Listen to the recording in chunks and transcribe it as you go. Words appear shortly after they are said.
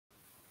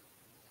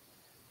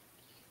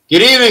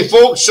Good evening,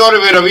 folks. Sorry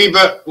we're a wee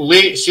bit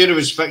late. Sarah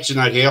was fixing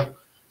her hair.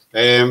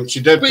 She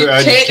did put in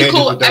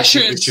technical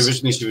issues. She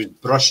was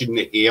brushing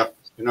the hair.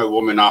 You know,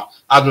 woman, I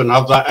don't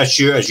have that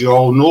issue, as you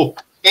all know.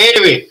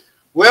 Anyway,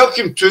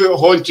 welcome to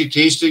Haunted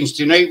Hastings.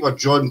 Tonight we're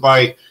joined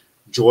by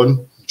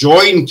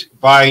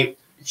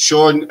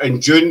Sean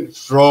and June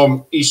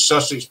from East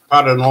Sussex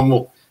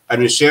Paranormal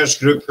and Research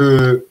Group,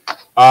 who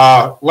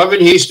live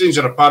in Hastings,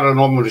 or a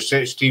paranormal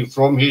research team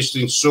from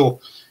Hastings.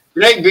 So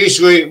tonight,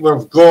 basically,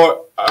 we've got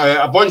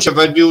a bunch of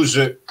videos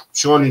that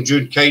Sean and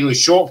June kindly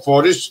shot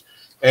for us,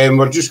 and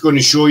we're just going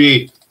to show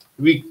you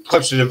wee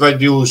clips of the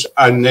videos,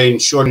 and then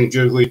Sean and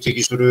June are going to take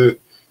us through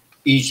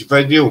each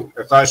video,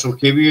 if that's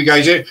okay with you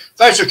guys.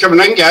 Thanks for coming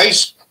in,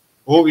 guys.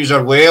 Hope you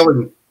are well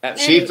and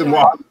safe and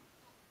what.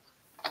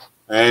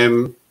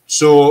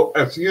 So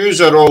if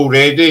you are all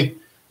ready,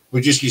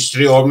 we'll just get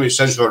straight on with it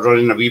since we're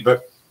running a wee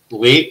bit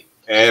late.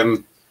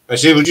 I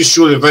say we'll just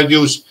show the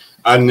videos,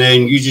 and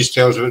then you just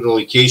tell us about the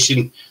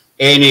location,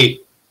 any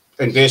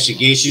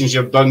investigations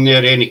you've done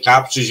there, any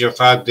captures you've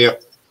had there,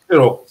 you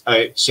know,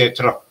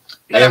 etc.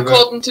 And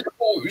according to the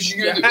photos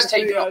that was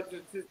taken up.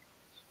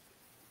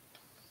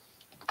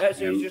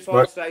 Actually, just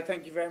want to say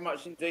thank you very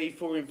much indeed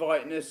for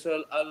inviting us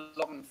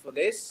along for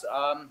this.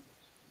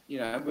 You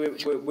know,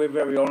 we're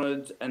very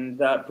honoured and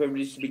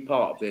privileged to be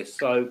part of this.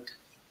 So,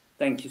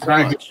 thank you so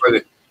much.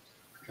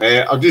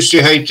 I'll just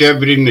say hi to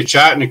everybody in the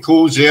chat.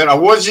 Nicole's there. I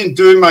wasn't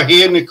doing my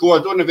hair, Nicole.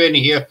 I don't have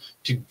any hair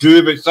to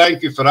do, but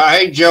thank you for that.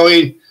 Hi,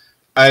 Jillian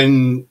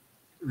and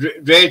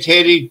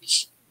red-headed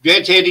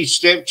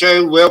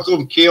stepchild.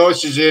 Welcome.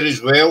 Chaos is there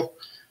as well.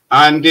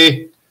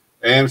 Andy.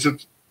 So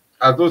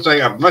I don't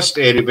think I've missed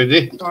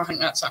anybody. No, I think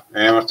that's it.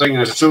 I think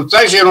that's it. So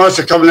thanks very much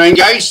for coming in,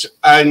 guys.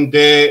 And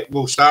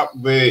we'll start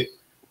with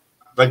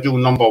video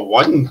number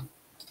 1.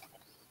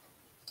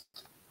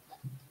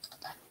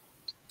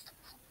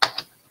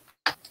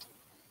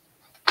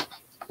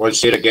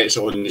 Once Sarah gets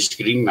it on the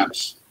screen,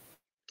 that's...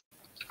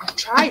 I'm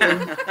trying.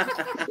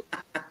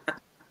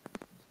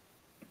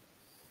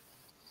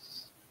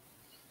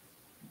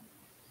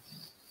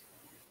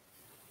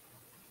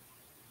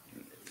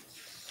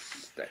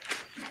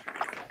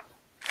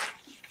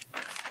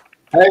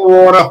 Hey,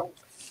 Laura.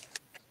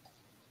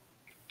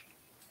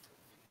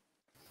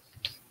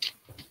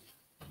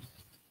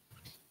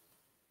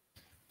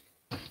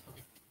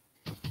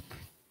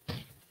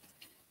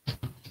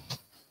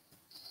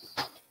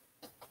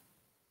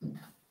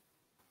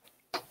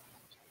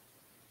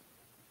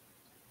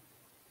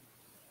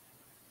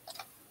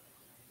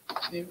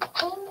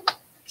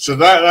 So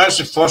that's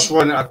the first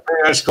one. I think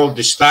that's called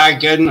the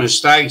Stag Inn or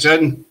Stag's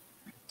Inn.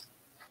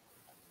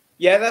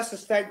 Yeah, that's the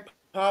Stag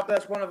Pub.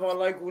 That's one of our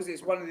locals.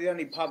 It's one of the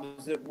only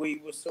pubs that we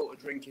were sort of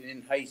drinking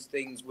in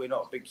Hastings. We're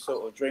not big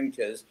sort of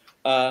drinkers.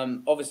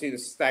 Obviously, the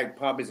Stag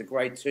Pub is a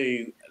Grade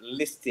 2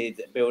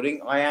 listed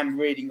building. I am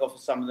reading off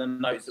of some of the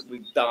notes that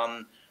we've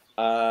done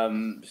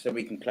so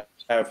we can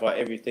clarify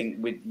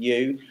everything with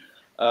you.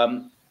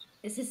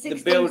 It's a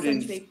 16th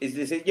century.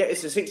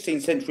 It's a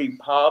 16th century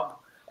pub.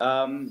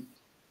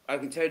 I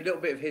can tell you a little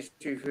bit of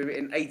history.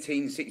 In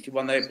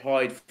 1861, they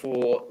applied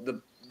for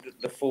the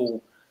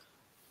full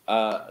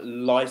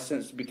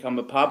license to become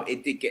a pub.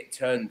 It did get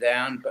turned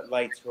down, but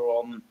later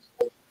on,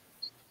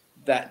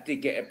 that did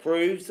get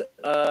approved.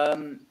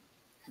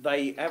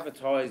 They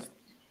advertised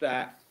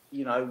that,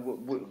 you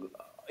know,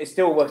 it's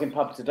still a working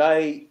pub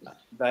today.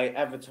 They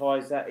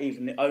advertise that,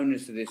 even the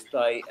owners to this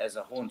day, as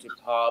a haunted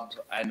pub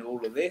and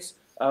all of this.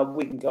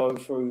 We can go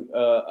through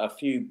a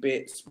few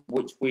bits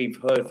which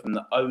we've heard from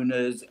the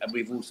owners, and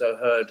we've also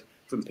heard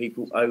from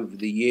people over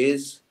the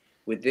years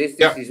with this.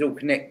 This is all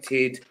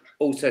connected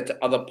also to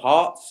other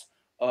parts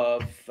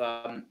of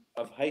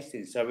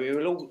Hastings, so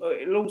it'll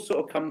all sort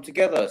of come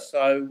together.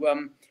 So,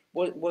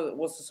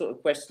 what's the sort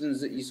of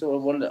questions that you sort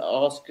of want to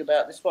ask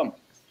about this one?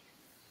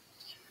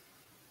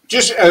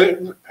 Just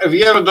have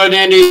you ever done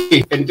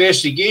any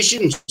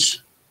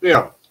investigations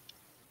there?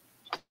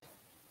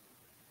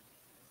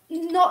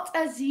 Not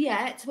as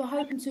yet. We're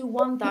hoping to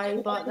one day,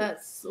 but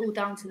that's all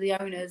down to the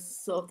owners,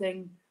 sort of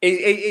thing.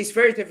 It's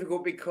very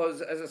difficult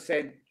because, as I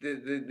said,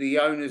 the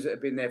owners that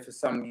have been there for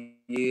some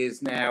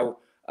years now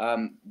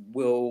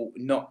will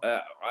not.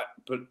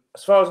 But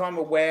as far as I'm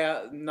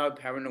aware, no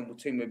paranormal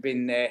team have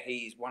been there.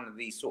 He's one of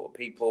these sort of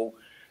people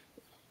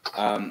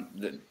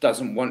that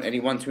doesn't want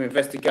anyone to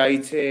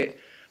investigate it.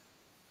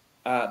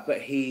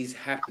 But he's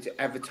happy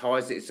to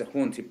advertise it. It's a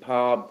haunted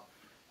pub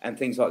and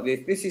things like this.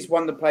 This is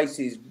one of the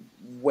places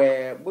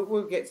where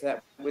we'll get to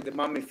that with the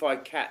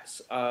mummified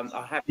cats. We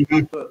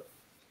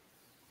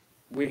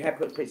have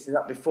put pictures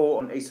up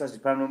before on East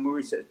Sussex Paranormal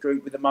Research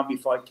Group with the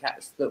mummified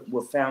cats that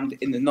were found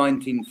in the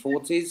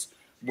 1940s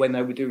when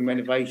they were doing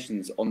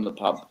renovations on the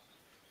pub.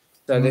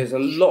 So there's a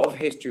lot of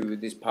history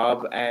with this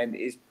pub, and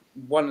it's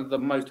one of the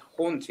most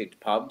haunted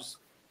pubs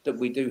that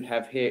we do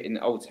have here in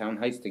Old Town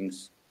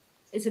Hastings.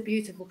 It's a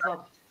beautiful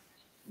pub.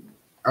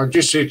 I'll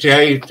just say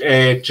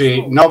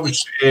to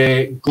Nubs,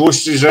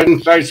 Ghost is in.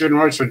 Thanks very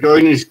much for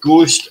joining us,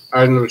 Ghost.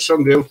 And there was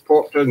somebody else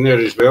popped in there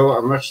as well.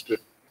 I missed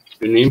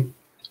the name.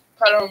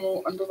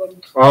 Paranormal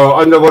Underworld.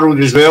 Underworld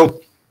as well.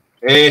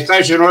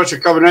 Thanks very much for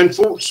coming in,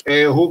 folks.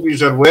 Hope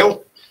you are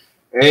well.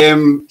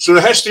 So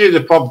the history of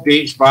the pub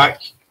dates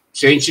back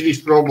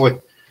centuries, probably.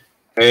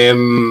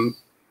 And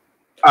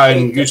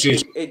you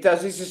say it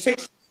does.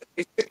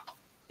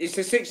 It's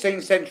a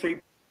 16th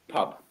century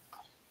pub.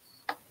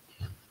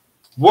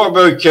 what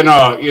about kind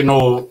of, you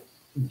know,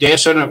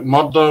 deaths in it,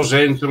 murders,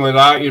 anything like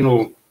that, you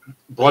know,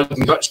 blood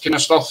and guts kind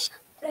of stuff?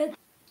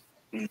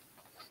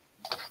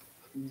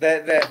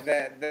 There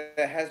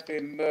has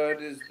been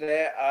murders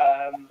there.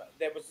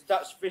 There was a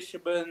Dutch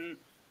fisherman,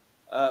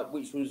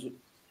 which was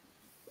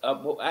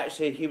well,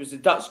 actually he was a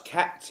Dutch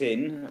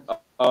captain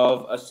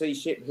of a sea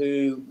ship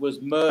who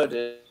was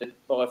murdered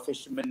by a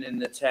fisherman in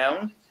the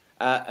town.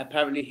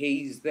 Apparently,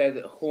 he's there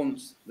that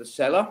haunts the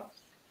cellar.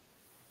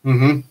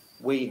 Mm-hmm.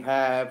 We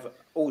have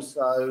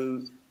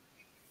also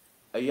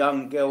a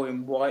young girl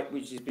in white,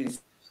 which has been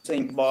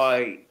seen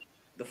by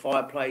the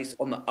fireplace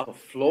on the upper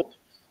floor.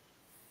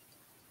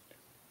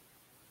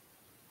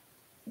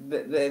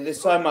 There's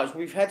so much.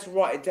 We've had to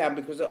write it down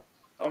because,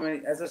 I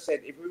mean, as I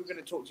said, if we were going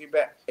to talk to you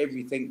about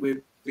everything,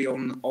 we'd be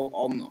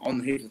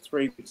on here for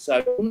 3 weeks.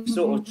 So I'm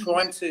sort of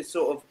trying to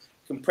sort of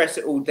compress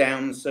it all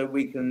down so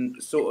we can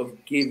sort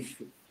of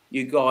give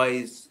you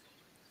guys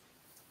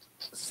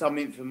some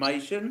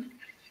information.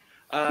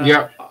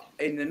 Yeah.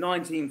 In the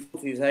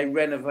 1940s, they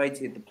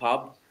renovated the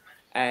pub,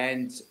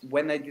 and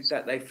when they did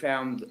that, they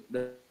found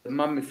the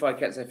mummified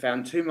cats. They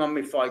found 2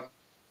 mummified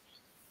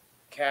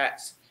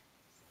cats.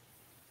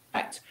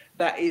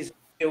 That is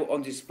still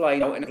on display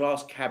now in a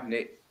glass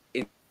cabinet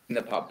in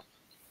the pub.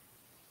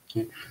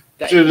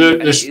 That So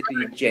is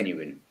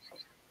genuine.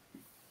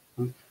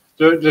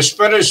 The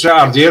spirits that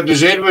are there,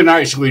 does anyone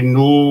actually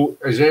know,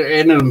 has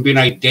any of them been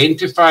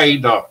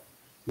identified or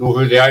know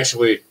who they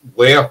actually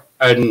were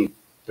in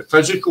the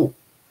physical?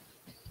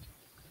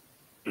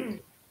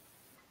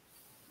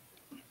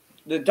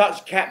 The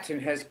Dutch captain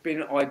has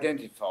been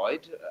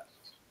identified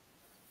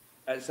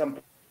at some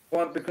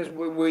point because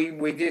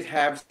we did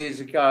have years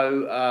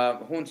ago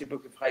Haunted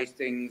Book of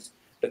Hastings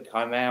that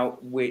came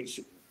out, which,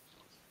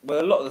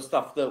 well, a lot of the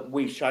stuff that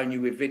we've shown you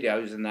with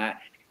videos and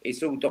that,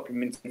 it's all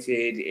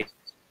documented.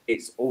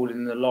 It's all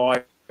in the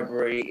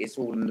library. It's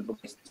all in the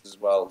books as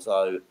well.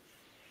 So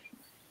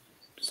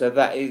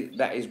that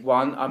is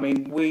one. I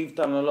mean, we've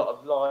done a lot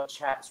of live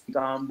chats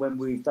when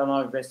we've done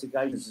our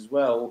investigations as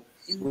well.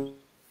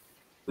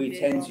 We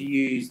tend to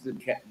use the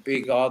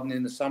beer garden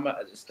in the summer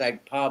at the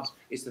Stag Pub.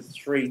 It's the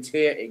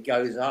 3-tier. It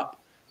goes up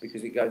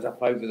because it goes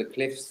up over the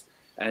cliffs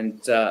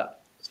and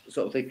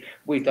sort of thing.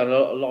 We've done a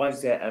lot of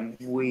lives there, and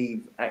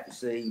we've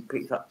actually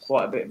picked up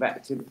quite a bit of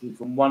activity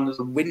from one of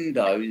the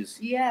windows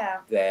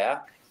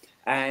there.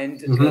 And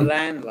the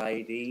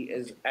landlady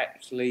has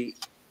actually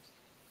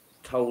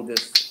told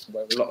us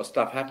where a lot of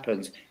stuff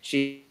happens.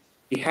 She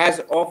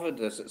has offered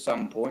us at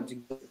some point to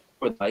go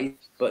for a day,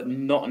 but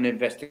not an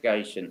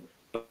investigation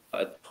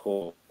at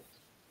all.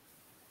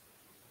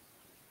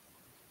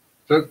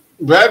 So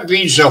that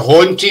means the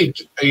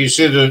haunted, you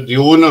say the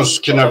owners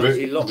can have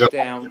it.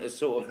 Lockdown has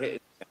sort of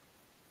hit.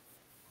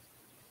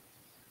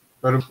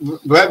 But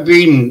that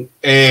being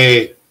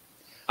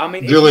I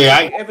mean, really,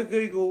 if you ever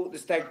Google the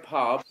Stag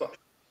Pub,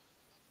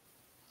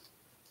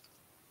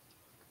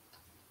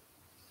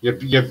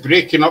 you're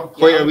breaking up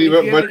quite a wee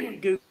bit. If you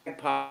Google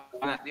Pub,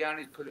 the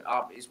only put it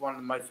up, it's one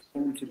of the most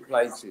haunted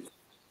places.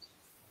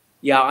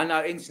 Yeah, I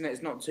know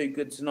internet's not too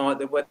good tonight.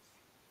 The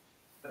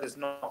weather's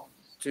not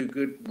too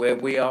good where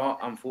we are,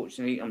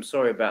 unfortunately. I'm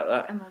sorry about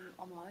that. I'm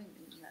on my own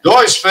internet. No,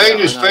 it's fine.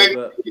 It's fine.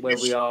 But where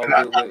we are,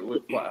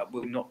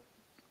 we're not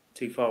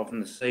too far from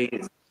the sea.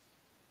 It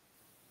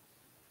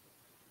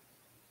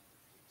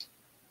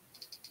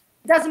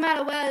doesn't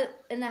matter where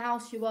in the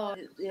house you are.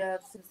 Yeah,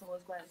 it's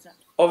always great.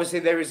 Obviously,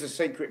 there is a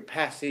secret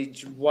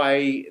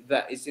passageway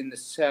that is in the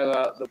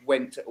cellar that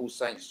went to All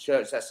Saints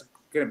Church. That's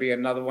going to be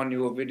another one of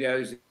your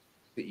videos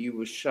that you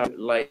will show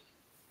later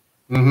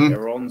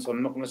on. So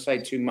I'm not going to say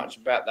too much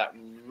about that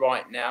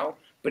right now,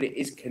 but it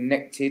is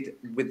connected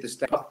with the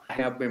stuff that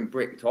have been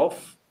bricked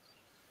off.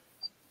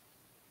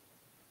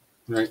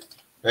 Right.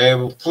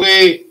 We'll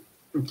play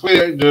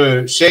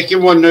the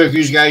second one now if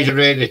you guys are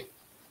ready.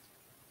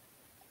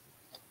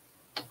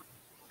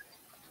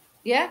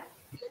 Yeah.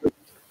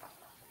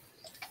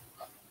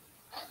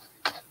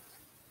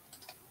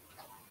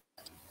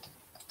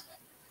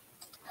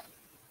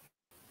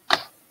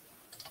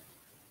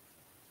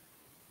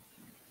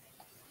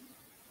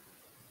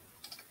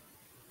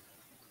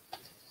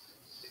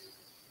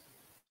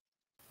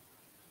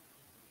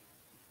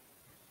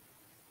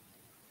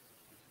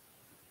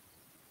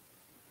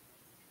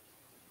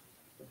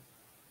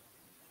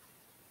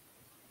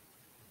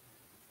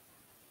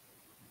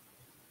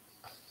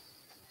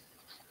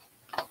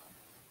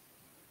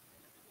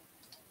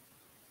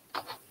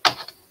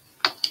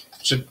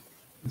 So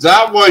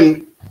that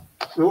one,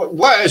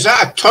 what is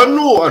that, a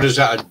tunnel or is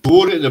that a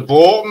door at the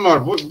bottom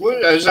or what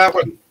is that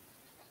one?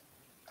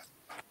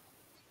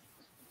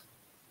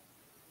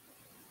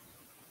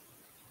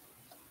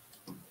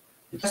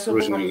 That's the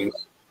one,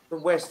 the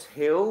West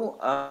Hill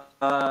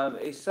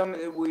is something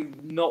that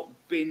we've not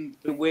been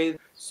with,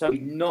 so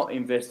we've not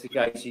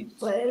investigated.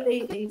 But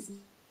it leads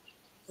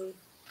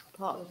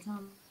part of the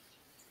town.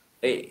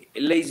 It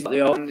leads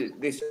on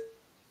this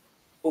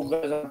all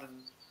goes under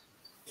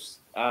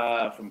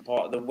from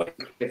part of the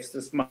West,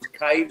 the smart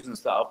caves and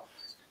stuff.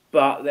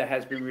 But there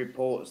has been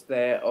reports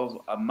there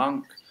of a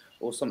monk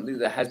or something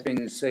that has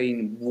been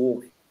seen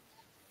walking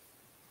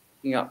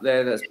up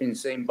there. That's been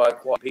seen by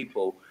quite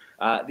people.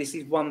 This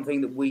is one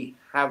thing that we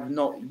have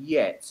not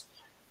yet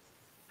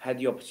had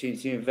the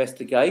opportunity to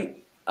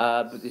investigate,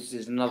 but this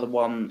is another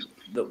one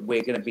that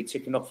we're going to be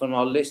ticking off on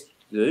our list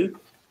to do.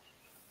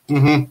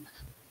 Mm-hmm.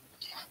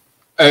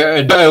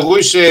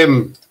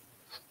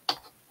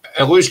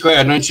 It looks quite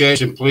an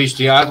interesting place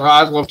to.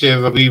 I'd love to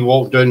have a wee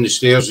walk down the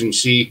stairs and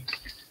see,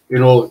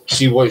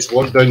 see what's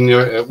what down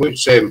there. It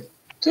looks too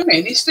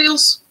many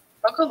stairs.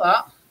 Look at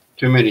that.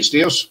 Too many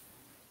stairs.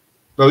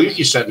 Well, you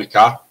can sit in the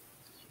car.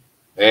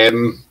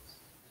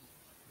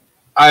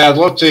 I'd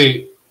love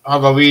to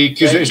have a wee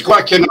because it's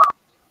quite kind of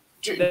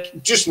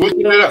just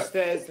looking at it.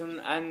 Stairs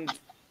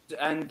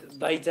and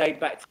they date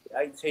back to the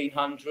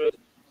 1800s.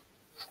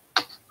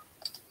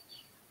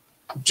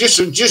 Just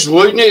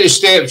looking at the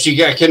steps, you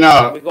get a kind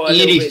of we've got a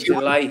little bit of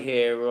delay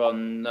here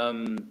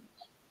on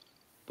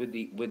with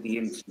the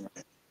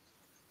internet.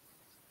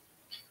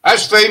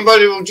 That's fine,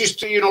 buddy. We'll just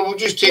take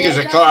as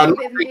a car.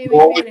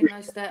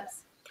 Those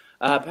steps.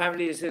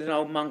 Apparently, this is an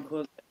old monk.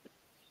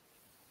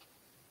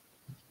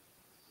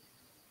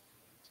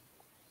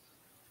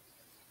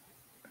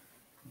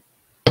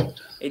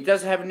 It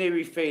does have an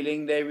eerie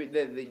feeling.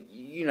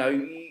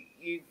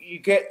 You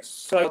get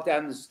so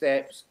down the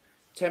steps.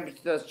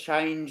 Temperature does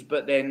change,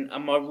 but then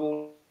am I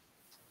ruling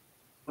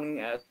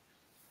as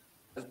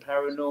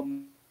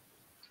paranormal?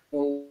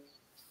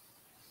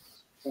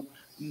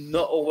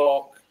 Not a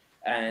rock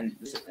and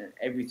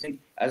everything.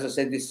 As I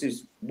said, this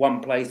is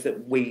one place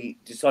that we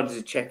decided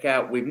to check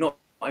out. We've not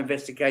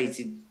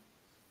investigated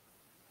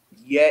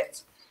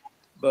yet,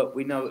 but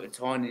we know a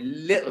tiny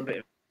little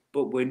bit,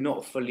 but we're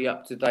not fully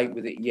up to date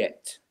with it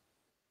yet.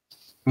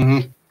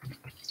 Mm-hmm.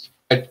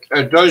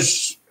 It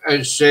does.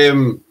 It's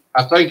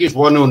I think it's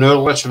one on our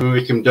list when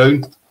we come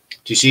down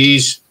to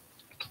seas,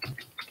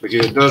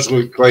 because it does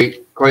look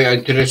quite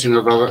interesting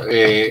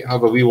to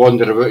have a wee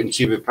wander about and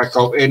see if we pick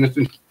up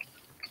anything.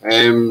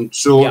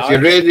 So yeah, if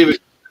you're ready,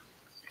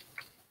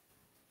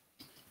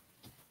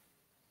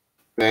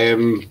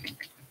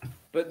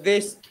 but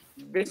this,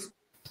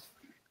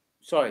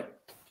 sorry.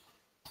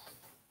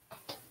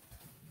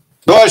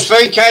 No, it's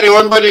fine. Carry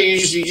on, buddy.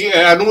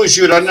 I know it's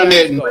your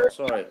internet and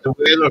sorry. The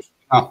weather.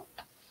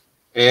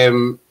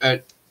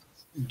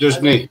 It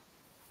doesn't.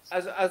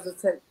 As I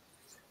said.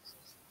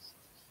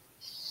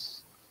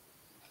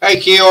 Hey,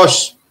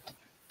 Chaos.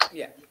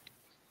 Yeah,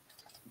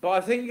 but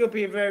I think you'll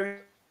be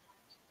very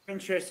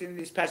interested in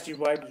this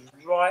passageway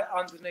right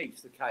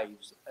underneath the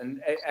caves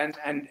and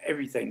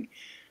everything.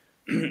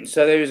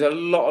 So there is a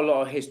lot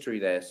of history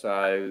there.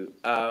 So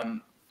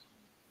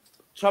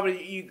trouble,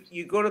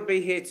 you got to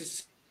be here to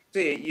see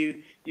it.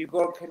 You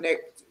got to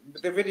connect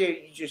the video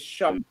you just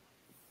showed.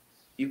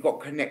 You've got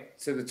to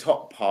connect to the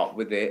top part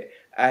with it,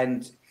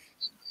 and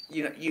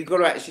you've got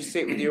to actually see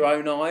it with your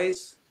own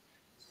eyes.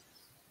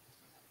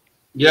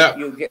 Yeah,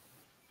 you'll get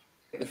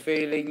the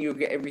feeling. You'll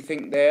get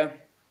everything there.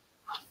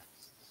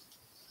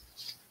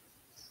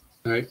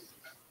 Right.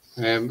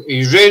 Are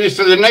you ready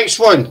for the next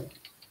one?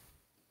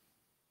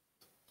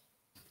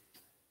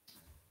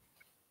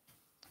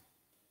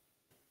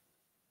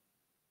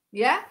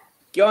 Yeah.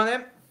 Go on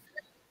then.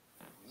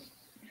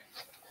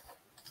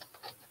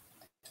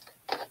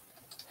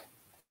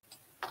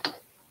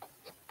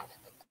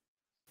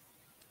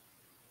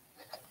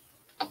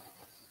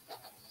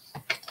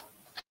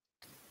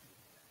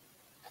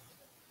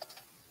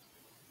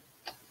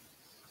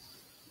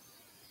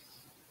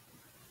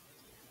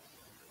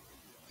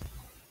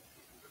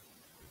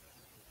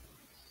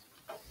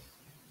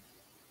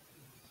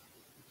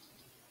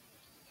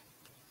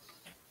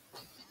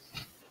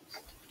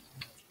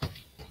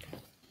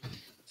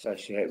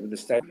 Associate with the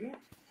state.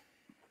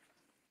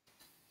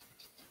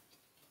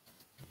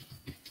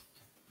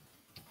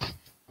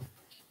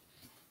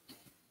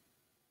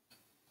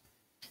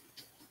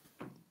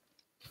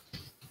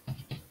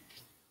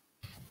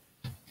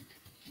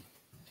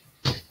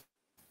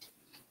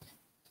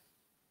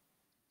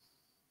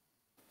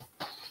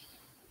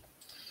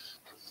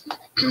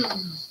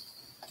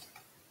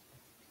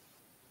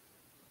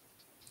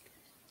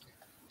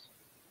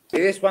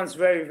 This one's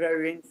very,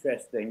 very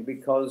interesting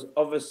because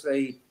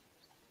obviously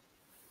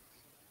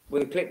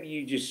with the clip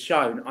you just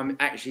shown, I'm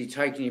actually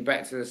taking you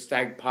back to the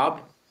Stag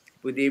pub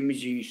with the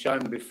image you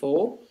shown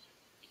before.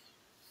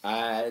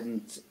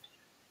 And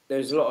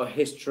there's a lot of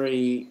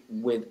history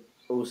with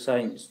All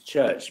Saints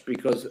Church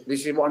because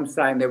this is what I'm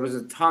saying. There was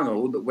a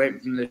tunnel that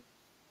went from the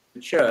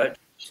church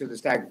to the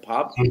Stag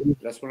pub.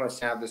 That's when I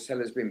say the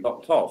cellar's been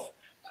blocked off.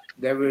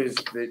 There was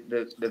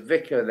the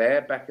vicar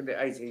there back in the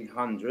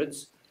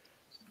 1800s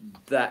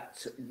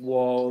that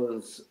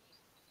was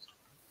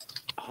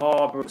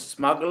harbour of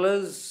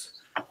smugglers.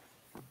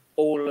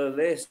 All of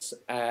this,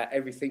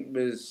 everything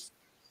was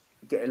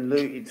getting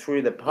looted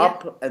through the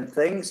pub and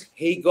things.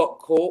 He got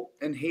caught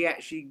and he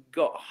actually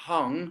got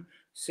hung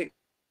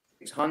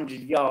 600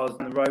 yards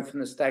down the road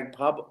from the Stag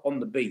pub on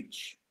the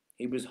beach.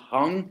 He was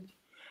hung.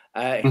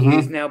 He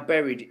is now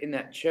buried in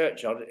that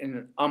churchyard in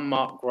an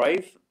unmarked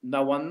grave.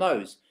 No one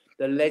knows.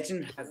 The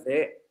legend has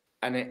it,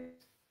 and it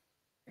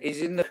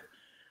is in the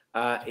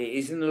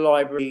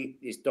library.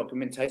 It's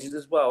documented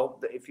as well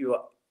that if you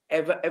are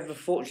ever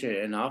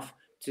fortunate enough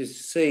to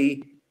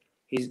see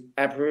his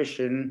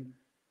apparition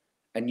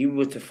and you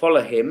were to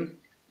follow him,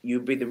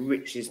 you'd be the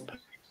richest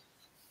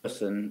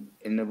person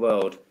in the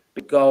world.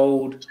 Big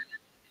gold.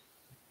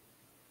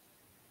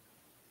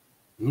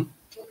 No,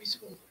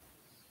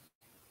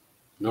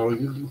 No,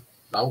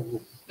 I'll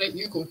go. right,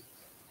 you go.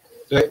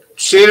 Right.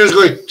 Sarah's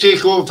going to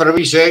take over for a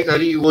wee sec. I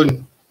need to go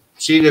and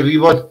see the wee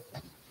one.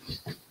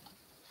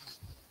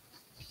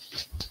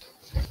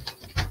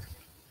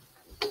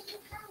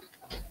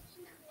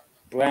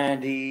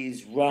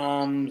 Brandies,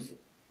 rums,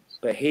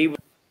 but he was.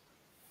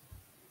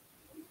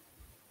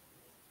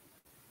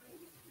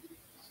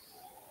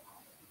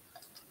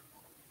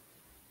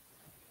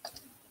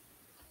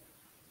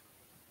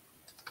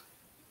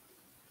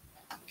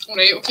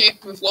 Alright, okay,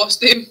 we've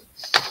lost him.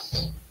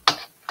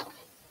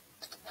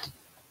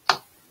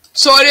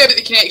 Sorry about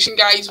the connection,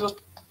 guys.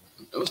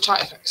 We're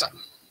trying to fix it.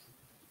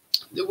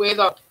 The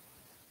weather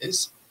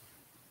is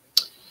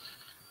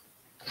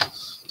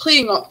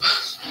playing up.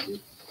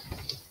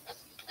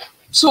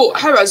 So,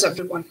 how is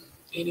everyone,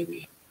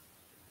 anyway?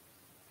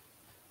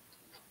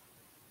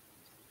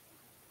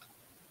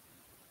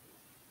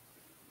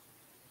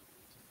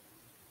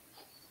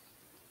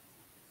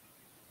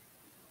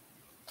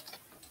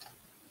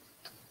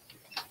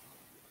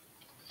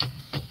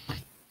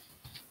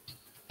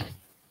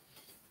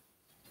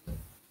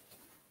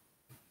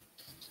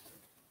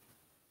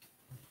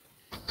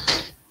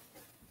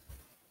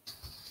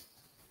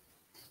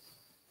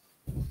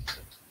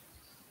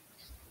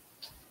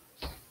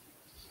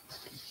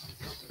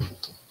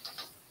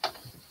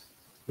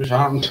 What's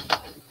happened?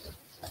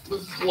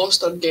 We've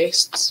lost our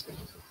guests.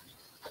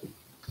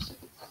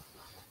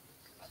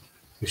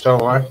 You still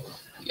alive?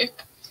 Yeah.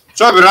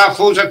 Sorry about that,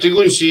 folks. I have to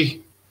go and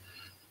see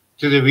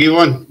to the wee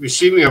one. We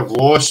seem to have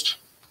lost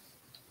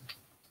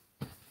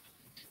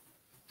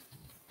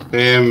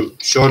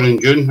Sean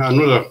and June. I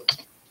know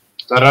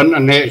their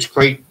internet is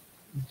quite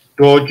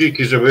dodgy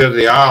because of where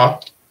they are.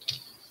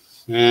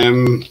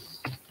 Can't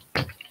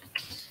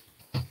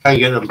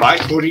get them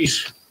back for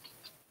these.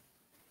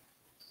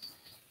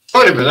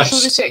 Sorry about Show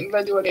the this. second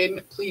video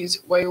again,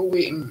 please, while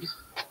waiting.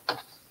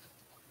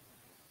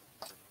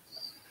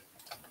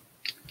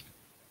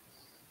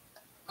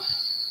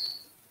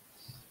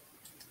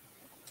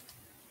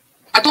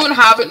 I don't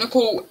have it,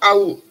 Nicole.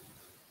 I'll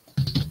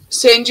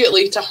send you it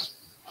later.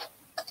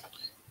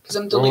 Because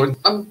I'm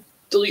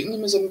deleting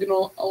them as I'm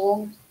going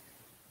along.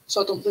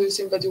 So I don't play the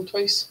same video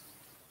twice.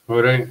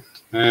 Alright.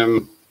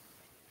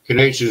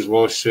 Connection's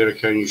lost, Sarah.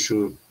 Can you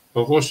show?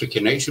 I've lost the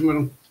connection with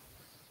them.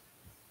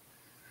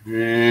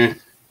 Bear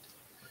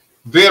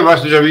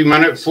with us a wee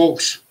minute,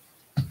 folks.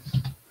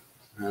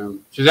 So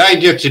the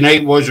idea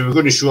tonight was we were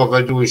going to show a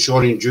video in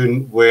Sean and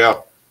June where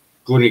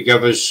going to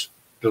give us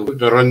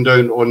the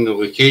rundown on the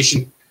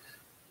location.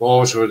 But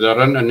also with their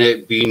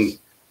internet being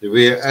the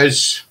way it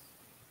is.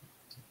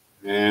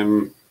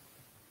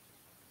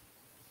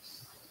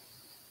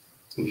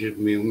 Just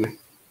mail me.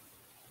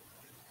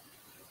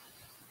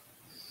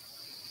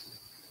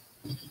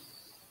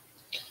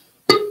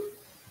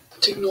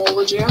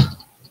 Technology.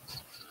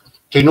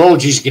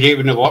 Technology's great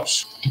when it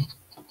works.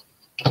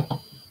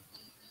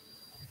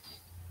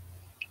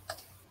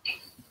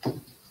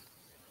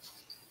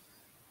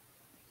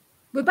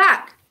 We're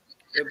back.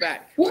 We're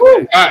back.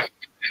 Woo!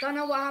 Don't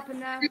know what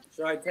happened there.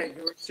 Shall I take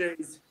your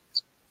shoes?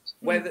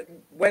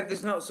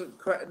 Weather's not so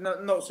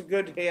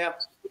good here.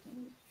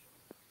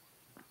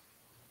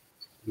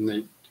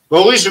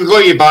 Well, at least we've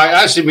got you back.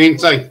 That's the main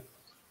thing.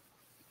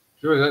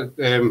 Sure,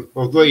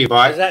 we've got you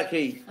back.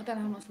 Exactly. I don't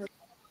know how much.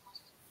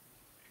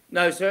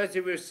 No, so as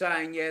we were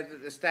saying, yeah,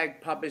 that the Stag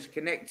pub is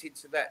connected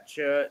to that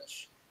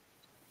church.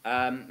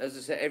 As I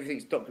said,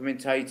 everything's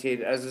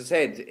documented. As I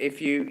said,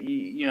 if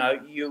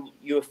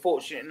you're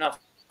fortunate enough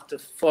to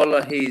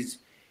follow his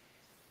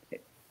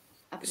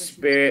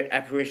spirit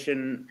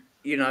apparition,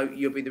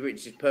 you'll be the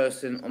richest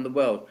person on the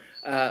world.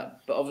 But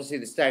obviously,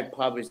 the Stag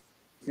pub is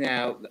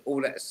now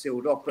all that's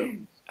sealed off. But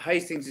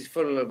Hastings is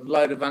full of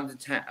load of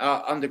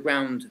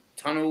underground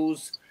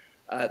tunnels.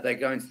 They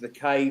go into the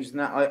caves and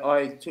that.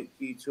 I took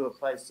you to a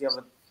place the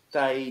other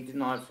day,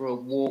 didn't I, for a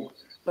walk?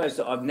 A place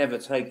that I've never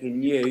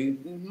taken you.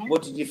 Mm-hmm.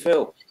 What did you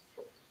feel?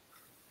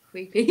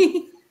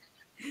 Creepy.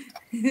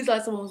 It's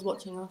like someone was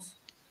watching us.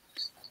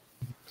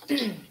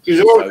 There's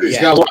a lot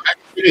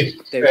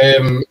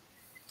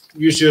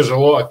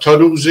of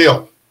tunnels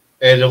there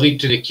that lead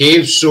to the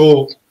caves.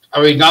 So,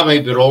 I mean, that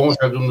might be wrong.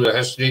 I don't know the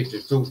history, the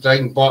full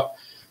thing. But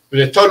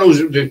with the tunnels,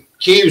 the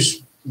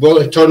caves, well,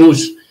 the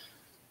tunnels,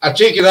 I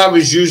take it that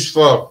was used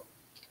for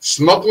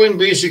smuggling,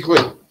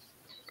 basically.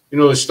 You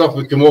know, the stuff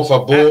would come off a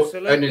boat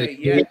into the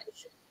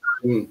caves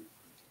and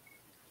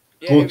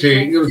go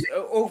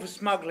to all for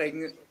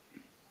smuggling.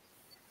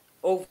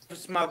 All for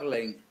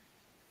smuggling.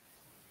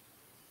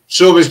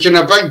 So it was kind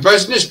of big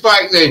business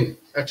back then,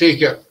 I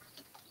take it.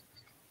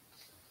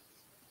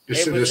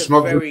 It was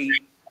a very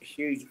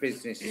huge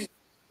business.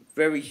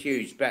 Very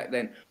huge back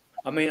then.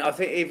 I mean, I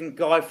think even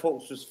Guy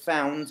Fawkes was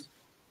found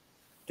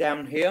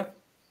down here.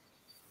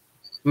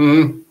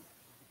 Mm-hmm.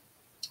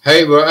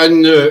 Hey, we're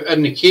in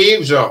the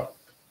caves, or?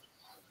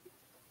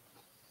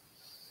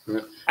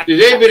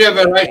 Did anybody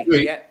ever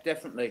actually... Yeah,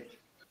 definitely.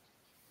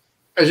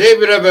 Has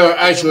anybody ever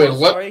actually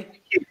lived...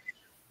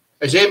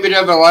 Has anybody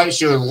ever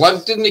actually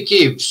lived in the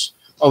caves?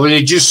 Or were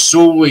they just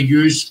solely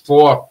used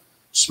for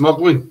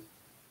smuggling?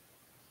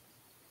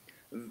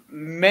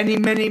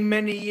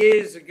 Many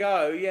years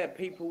ago, yeah,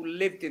 people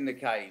lived in the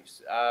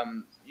caves.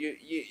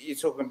 You're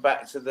talking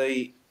back to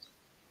the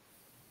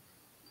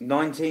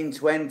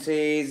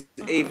 1920s,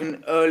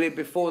 even earlier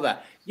before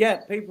that. Yeah,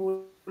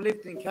 people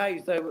lived in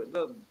caves. They were,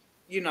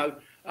 you know,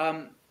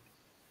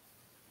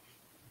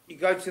 you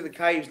go to the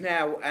caves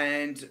now,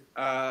 and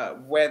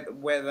where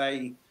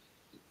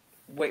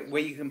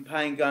you can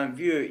pay and go and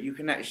view it, you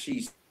can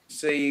actually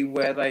see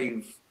where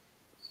they've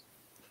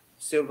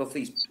sealed off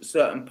these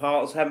certain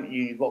parts, haven't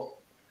you? You've got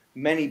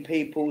many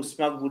people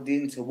smuggled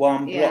into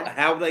one block.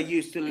 How they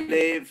used to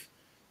live.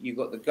 You've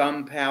got the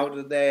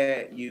gunpowder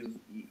there.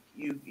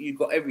 You've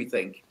got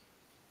everything.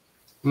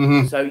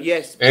 Mm-hmm. So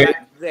yes,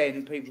 back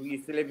then people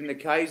used to live in the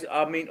caves.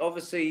 I mean,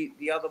 obviously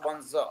the other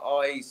ones that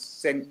I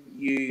sent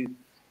you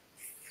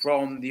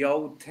from the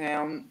old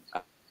town,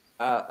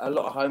 a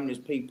lot of homeless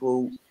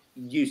people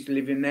used to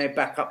live in there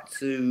back up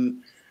to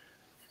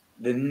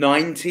the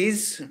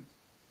 90s.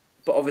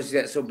 But obviously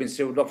that's all been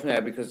sealed off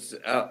now because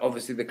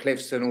obviously the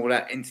cliffs and all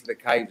that into the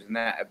caves and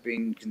that have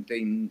been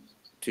condemned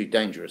too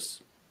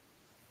dangerous.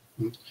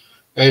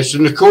 So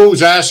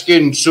Nicole's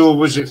asking, so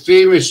was it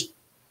famous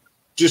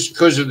just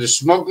because of the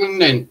smuggling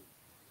then?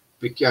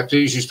 I think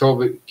she's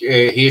talking about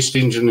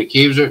Hastings and the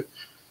caves.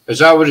 Is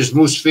that what it's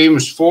most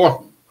famous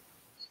for?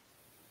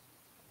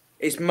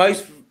 It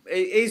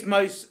is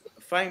most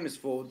famous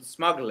for the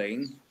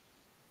smuggling,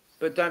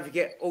 but don't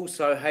forget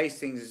also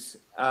Hastings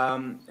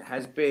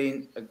has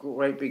been a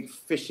great big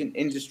fishing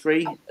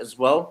industry as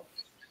well.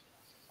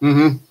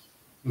 Mm-hmm.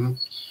 Mm-hmm.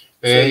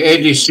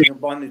 So you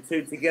combine the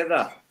two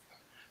together.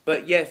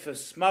 But yeah, for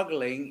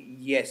smuggling,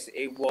 yes,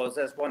 it was.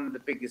 That's one of the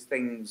biggest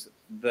things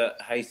that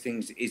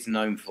Hastings is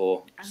known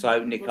for.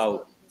 So,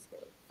 Nicole.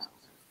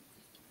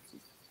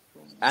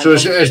 And so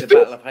it's the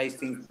Battle of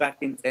Hastings back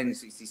in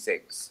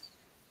 1066.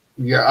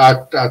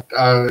 Yeah,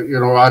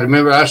 I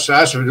remember that's the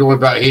only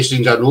Battle of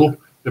Hastings I know.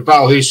 The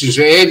Battle of Hastings.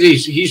 Eddie,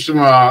 he's from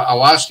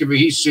Alaska, but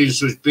he's saying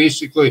so it's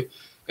basically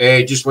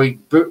just like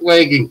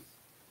bootlegging.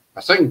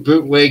 I think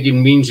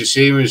bootlegging means the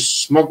same as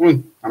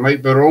smuggling. I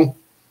might be wrong.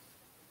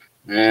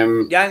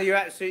 Yeah, you're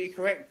absolutely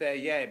correct there.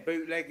 Yeah,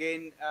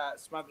 bootlegging,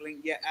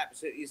 smuggling, yeah,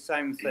 absolutely the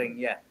same thing.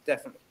 Yeah,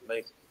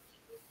 definitely.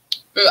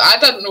 But I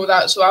didn't know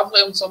that, so I've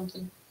learned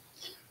something.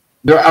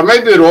 No, I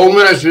might be wrong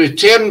with this, but the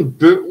term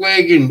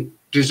bootlegging,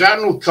 does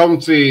that not come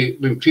from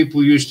when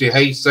people used to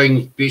hide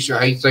things,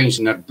 basically hide things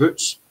in their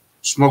boots,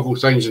 smuggle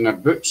things in their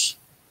boots?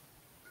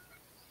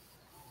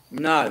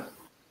 No.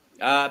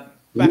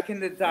 Back in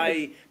the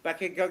day,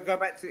 go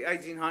back to the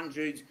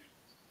 1800s,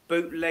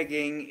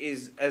 bootlegging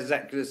is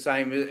exactly the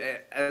same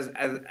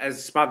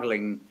as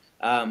smuggling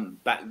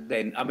back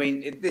then. I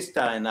mean, at this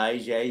day and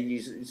age, yeah,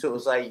 you sort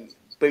of say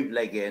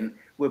bootlegging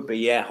would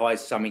be hide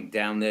something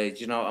down there. Do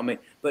you know what I mean?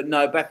 But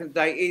no, back in the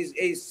day is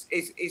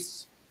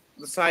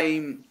the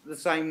same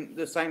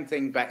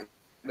thing back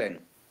then.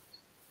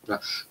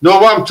 No,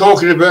 what I'm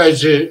talking about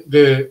is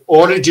the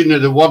origin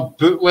of the word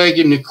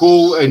bootlegging.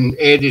 Nicole and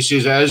Eddie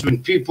says it is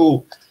when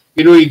people,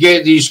 you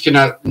get these kind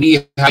of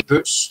knee-high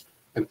boots.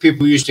 And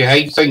people used to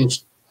hide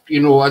things,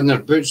 in their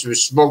boots. They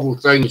smuggle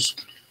things,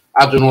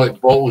 I don't know, like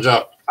bottles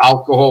of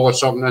alcohol or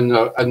something in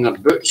their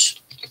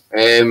boots.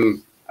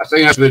 I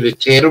think that's where the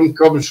term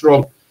comes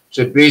from.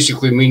 So it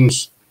basically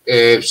means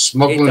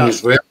smuggling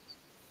as well.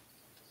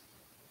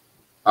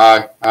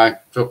 Aye.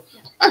 So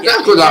I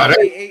got that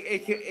right.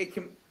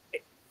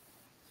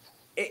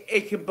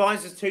 It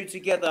combines the two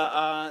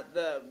together.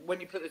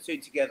 When you put the two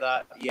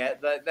together,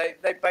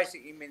 they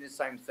basically mean the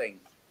same thing.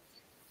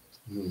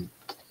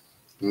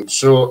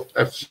 So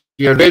if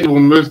you're ready, we'll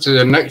move to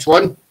the next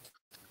one.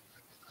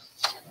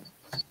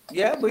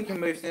 Yeah, we can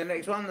move to the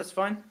next one. That's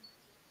fine.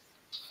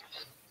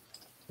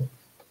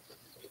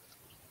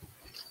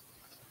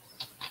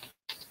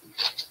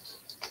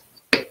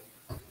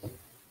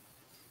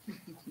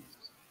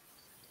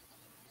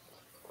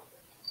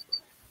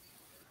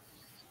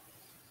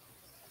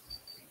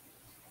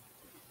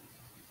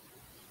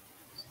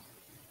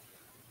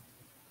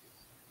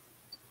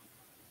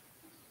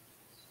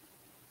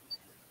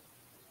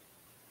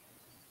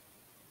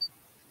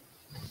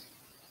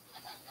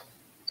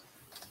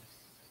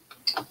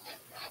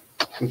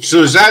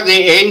 So is that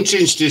the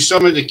entrance to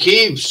some of the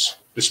caves,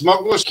 the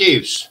smugglers'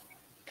 caves?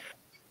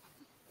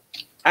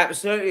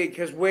 Absolutely,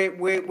 because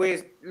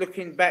we're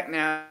looking back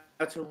now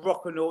to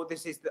Rock'n'All.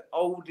 This is the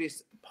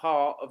oldest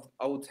part of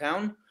Old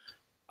Town.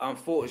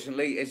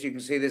 Unfortunately, as you can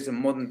see, there's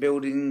some modern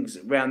buildings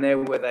around there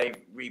where they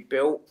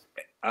rebuilt.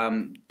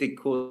 Did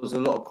cause a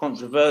lot of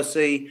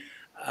controversy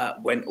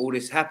when all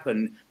this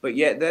happened. But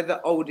yeah, they're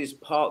the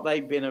oldest part.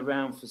 They've been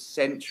around for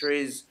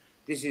centuries.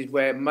 This is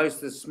where most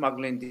of the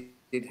smuggling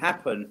did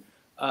happen.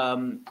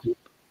 I'm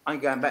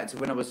going back to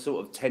when I was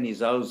sort of 10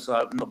 years old, so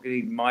I'm not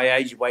giving my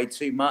age away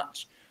too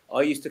much.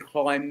 I used to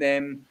climb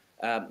them.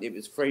 It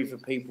was free for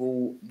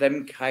people.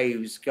 Them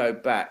caves go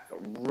back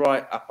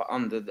right up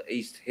under the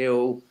East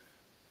Hill.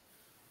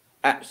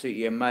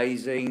 Absolutely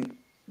amazing.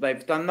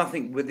 They've done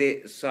nothing with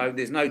it, so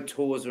there's no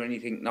tours or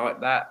anything like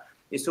that.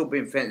 It's all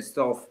been fenced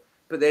off.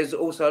 But there's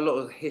also a lot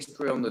of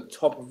history on the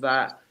top of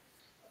that,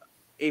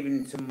 even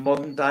into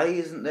modern day,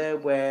 isn't there,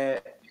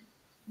 where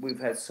we've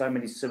had so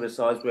many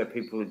suicides where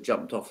people have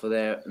jumped off of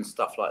there and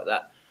stuff like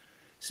that.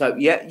 So,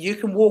 yeah, you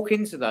can walk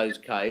into those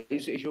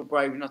caves if you're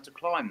brave enough to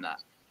climb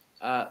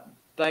that.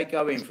 They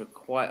go in for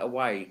quite a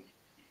way.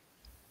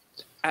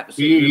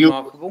 Absolutely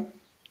remarkable.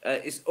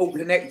 It's all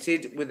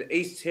connected with the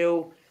East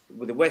Hill,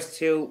 with the West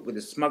Hill, with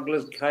the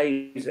Smugglers'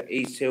 Caves at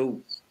East Hill,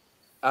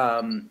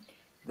 the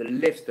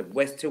lifts, the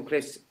West Hill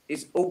Cliffs.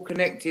 It's all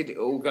connected. It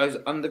all goes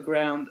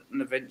underground,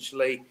 and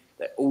eventually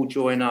they all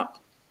join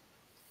up.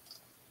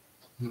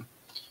 So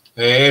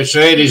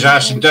Eddie's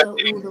asking all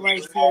the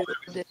way through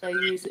that they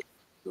use it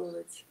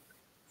for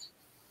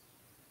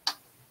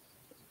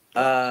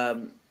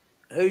storage.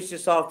 Who's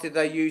just after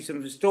they use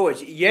them for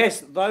storage?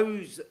 Yes,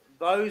 those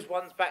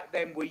ones back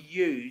then were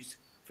used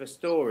for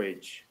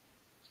storage,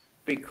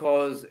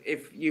 because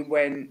if you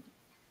went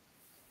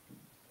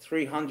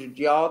 300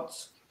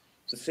 yards,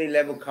 the sea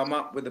level come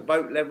up with the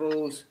boat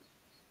levels.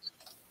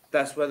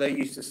 That's where they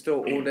used to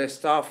store all their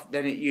stuff.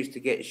 Then it used to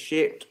get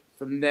shipped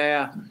from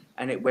there,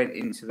 and it went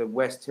into the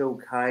West Hill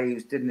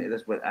Caves, didn't it?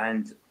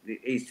 And the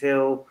East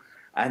Hill,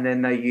 and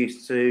then they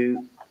used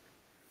to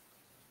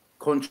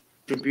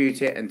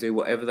contribute it and do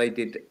whatever they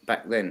did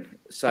back then.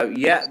 So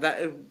yeah,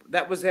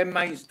 that was their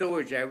main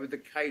storage area with the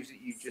caves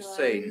that you've just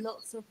seen.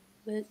 Lots of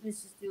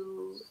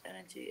residual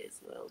energy as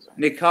well. Then.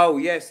 Nicole,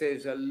 yes,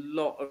 there's a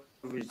lot of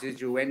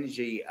residual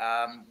energy.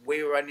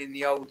 We were only in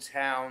the Old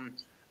Town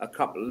a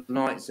couple of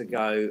nights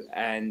ago,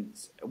 and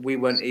we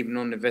weren't even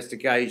on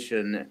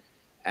investigation.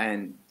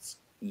 And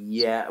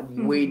yeah,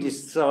 we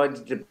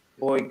decided to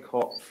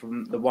boycott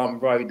from the one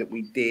road that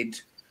we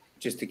did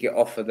just to get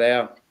off of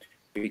there,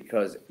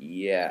 because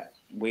yeah,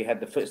 we had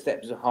the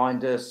footsteps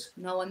behind us.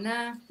 No one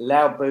there.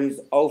 Loud boots,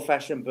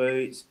 old-fashioned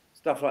boots,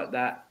 stuff like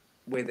that.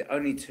 We're the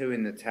only two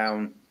in the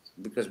town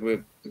because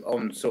we're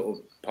on sort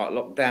of part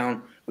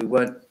lockdown. We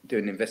weren't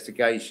doing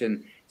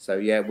investigation. So,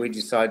 yeah, we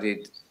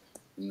decided,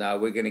 no,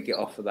 we're going to get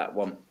off of that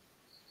one.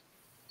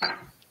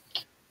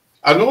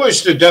 I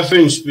noticed the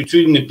difference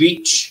between the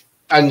beach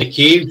and the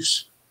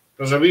caves.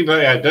 There's a wee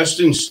bit of a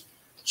distance.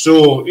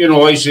 So, you know,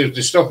 like I say,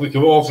 the stuff we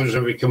come off is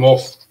if we come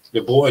off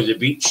the boat or the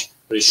beach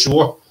or the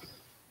shore.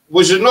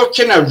 Was it not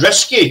kind of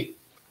risky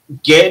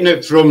getting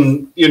it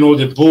from, you know,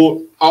 the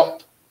boat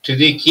up to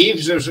the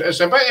caves? It's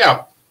a bit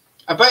of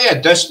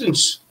a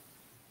distance.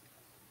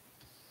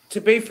 To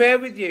be fair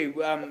with you,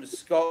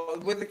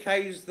 Scott, with the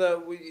caves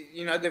that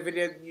you know, the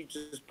video you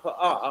just put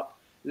up,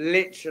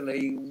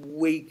 literally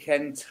we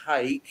can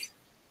take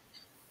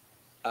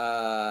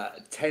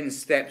 10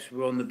 steps.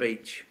 We're on the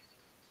beach.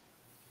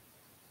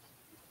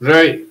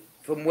 Right.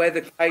 From where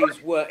the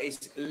caves were,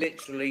 it's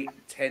literally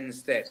 10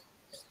 steps.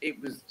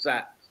 It was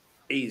that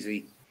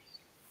easy.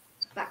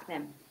 Back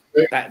then.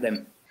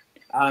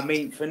 I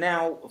mean, for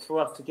now, for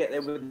us to get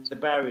there with the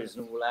barriers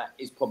and all that,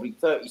 is probably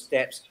 30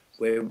 steps.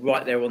 We're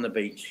right there on the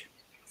beach.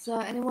 So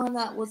anyone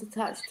that was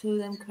attached to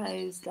them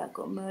caves that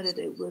got murdered,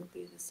 it would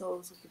be the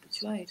souls of the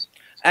betrayed.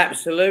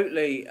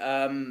 Absolutely.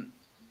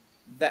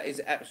 That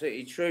is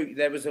absolutely true.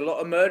 There was a lot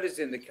of murders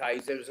in the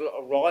caves. There was a lot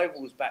of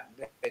rivals back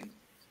then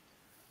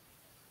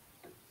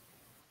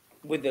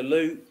with the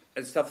loot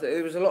and stuff.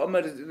 There was a lot of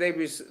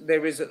murders.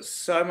 There is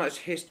so much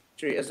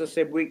history. As I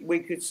said, we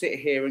could sit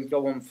here and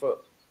go on for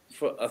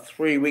a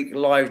 3-week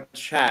live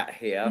chat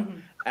here,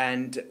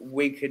 and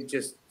we could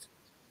just,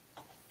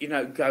 you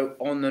know, go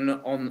on and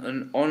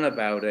on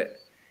about it.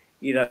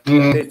 You know,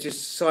 there's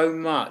just so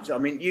much. I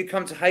mean, you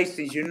come to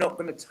Hastings, you're not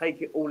going to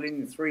take it all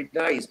in 3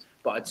 days.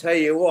 But I tell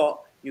you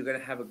what, you're going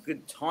to have a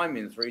good time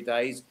in 3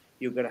 days.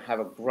 You're going to have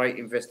a great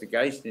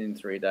investigation in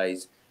 3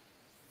 days.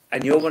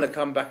 And you're going to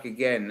come back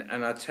again.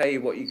 And I tell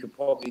you what, you could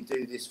probably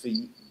do this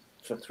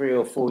for 3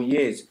 or 4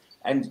 years,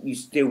 and you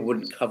still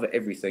wouldn't cover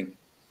everything.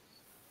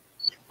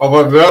 Oh,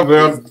 but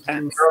we're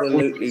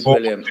absolutely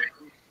brilliant.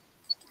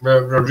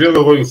 We're really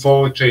looking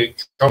forward to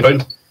it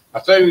coming. I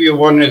think you're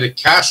one of the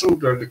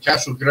castle or the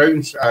castle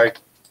grounds.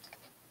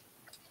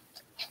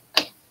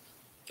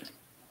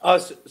 Oh,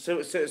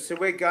 so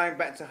we're going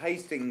back to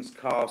Hastings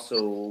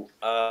Castle.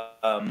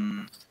 Now,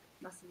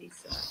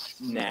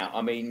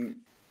 I mean,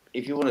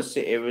 if you want to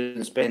sit here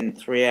and spend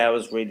 3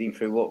 hours reading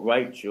through what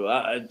Rachel,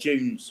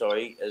 June,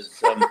 sorry, as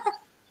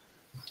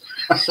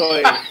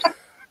sorry.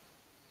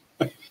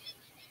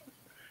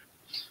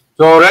 It's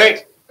all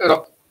right.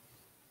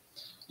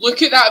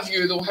 Look at that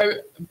view, though. How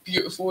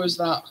beautiful is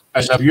that?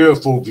 It's a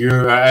beautiful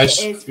view. It is.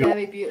 It's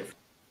very beautiful.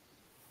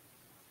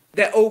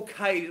 They're all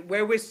caves.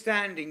 Where we're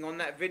standing on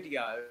that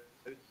video,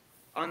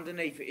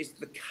 underneath it is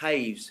the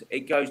caves.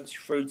 It goes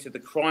through to the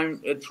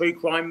True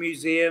Crime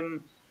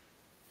Museum.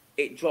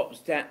 It drops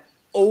down.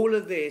 All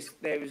of this,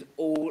 there is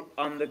all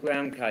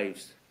underground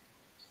caves.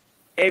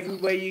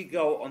 Everywhere you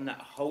go on that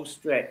whole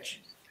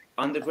stretch,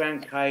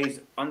 underground caves,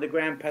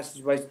 underground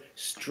passageways,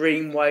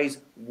 streamways,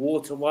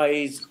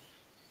 waterways.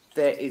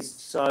 There is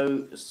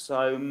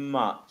so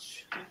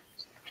much.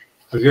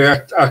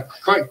 Okay, a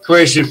quick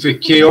question for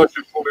Chaos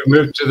before we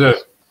move to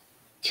the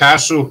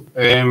castle.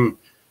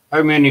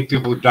 How many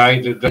people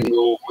died that didn't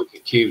know what the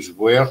caves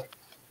were?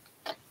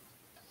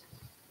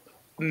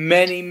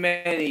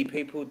 Many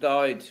people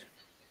died.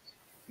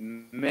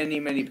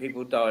 Many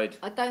people died.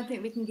 I don't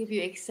think we can give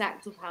you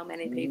exact of how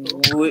many people.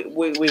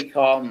 We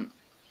can't.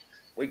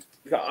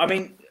 I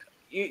mean,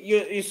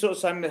 you sort of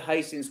saying with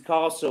Hastings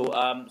Castle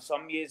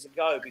some years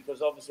ago,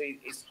 because obviously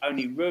it's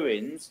only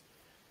ruins,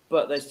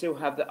 but they still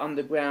have the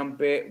underground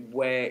bit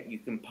where you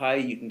can pay,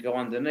 you can go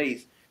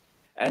underneath,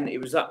 and it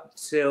was up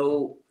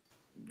till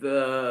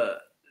the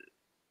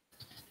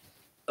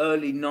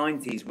early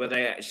 90s where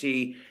they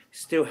actually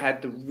still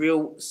had the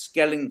real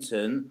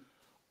skeleton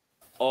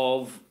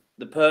of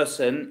the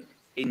person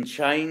in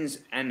chains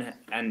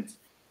and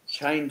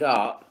chained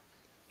up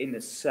in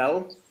a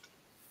cell.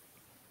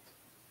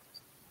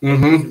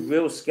 Mm-hmm. It was a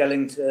real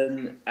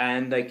skeleton,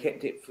 and they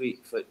kept it for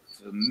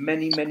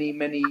many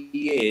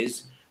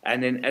years.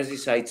 And then, as you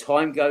say,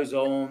 time goes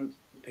on.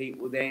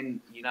 People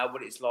then, you know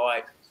what it's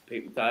like.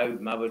 People go,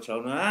 mother,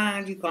 child,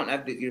 you can't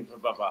have this, blah,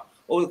 blah, blah.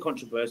 All the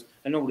controversy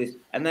and all this.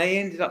 And they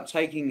ended up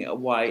taking it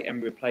away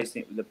and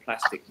replacing it with a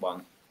plastic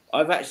one.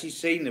 I've actually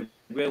seen the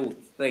real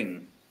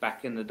thing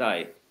back in the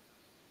day.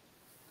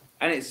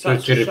 And it's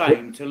such a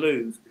shame to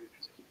lose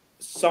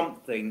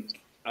something.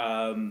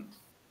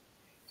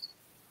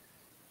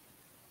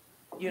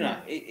 You know,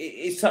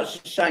 it's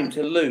such a shame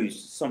to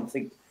lose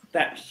something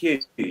that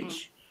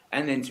huge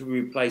and then to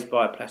be replaced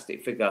by a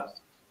plastic figure.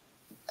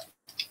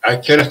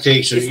 It kind of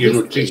takes it, you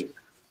know, it takes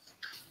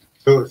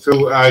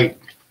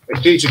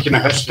a kind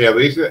of history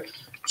away from it.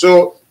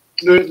 So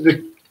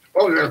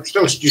I'm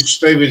still just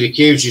staying with the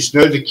caves just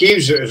now. The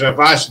caves is a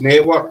vast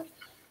network.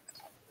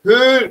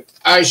 Who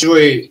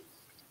actually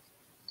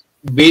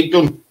made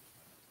them?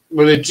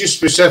 Were they just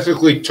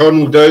specifically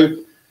tunnelled out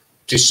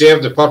to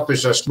serve the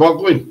purpose of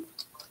smuggling?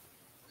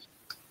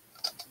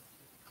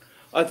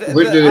 I think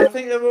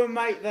they were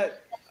made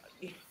that.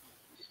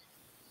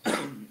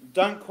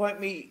 Don't quote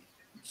me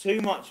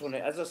too much on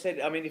it. As I said,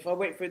 I mean, if I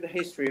went through the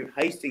history of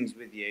Hastings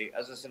with you,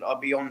 as I said,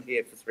 I'd be on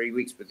here for 3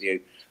 weeks with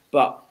you.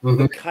 But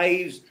the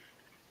caves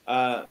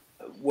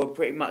were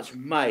pretty much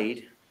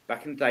made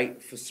back in the day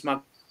for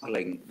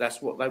smuggling.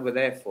 That's what they were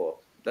there for.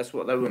 That's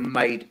what they were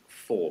made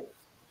for.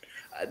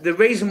 The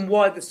reason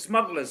why the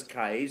smugglers'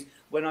 caves,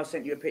 when I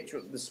sent you a picture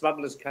of the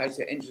smugglers' caves,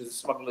 the entrance of the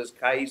smugglers'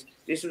 caves,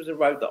 this was a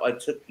road that I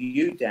took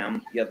you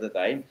down the other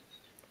day.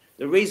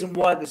 The reason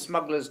why the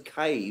smugglers'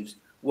 caves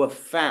were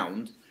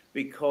found,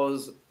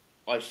 because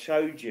I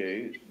showed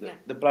you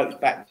the bloke's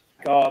back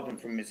garden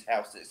from his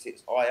house that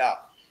sits high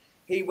up.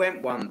 He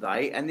went one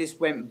day, and this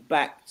went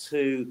back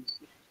to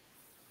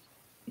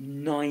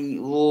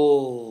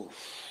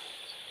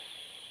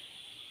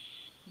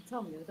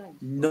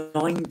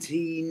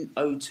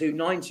 1902,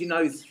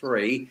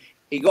 1903.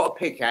 He got a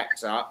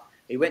pickaxe up.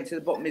 He went to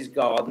the bottom of his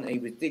garden. He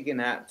was digging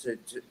out to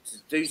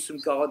do some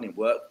gardening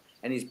work,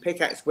 and his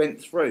pickaxe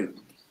went through,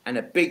 and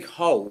a big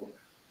hole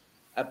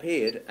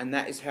appeared, and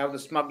that is how the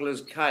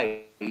smugglers'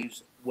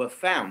 caves were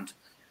found.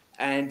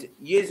 And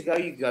years ago,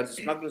 you could go to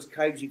smugglers'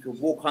 caves. You could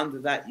walk under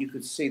that. You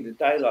could see the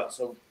daylight.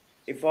 So,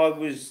 if I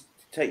was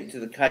to take you to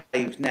the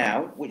caves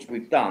now, which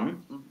we've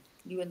done,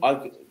 I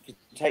could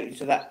take you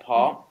to that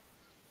part,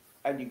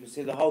 and you can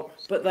see the hole.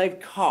 But they've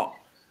cut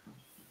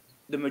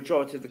the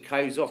majority of the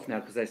caves off now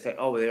because they say,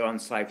 oh, they're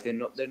unsafe. They're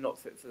not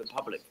fit for the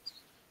public.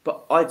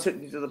 But I took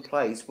you to the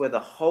place where the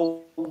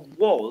hole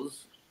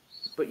was.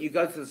 But you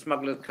go to the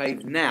smugglers'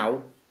 caves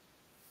now,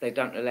 they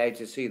don't allow you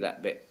to see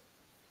that bit.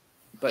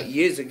 But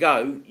years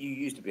ago, you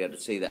used to be able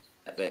to see that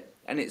bit.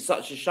 And it's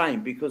such a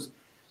shame because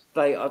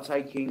they are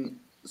taking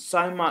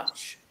so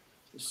much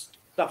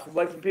stuff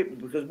away from people,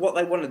 because what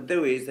they want to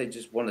do is they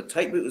just want to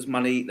take people's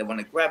money, they want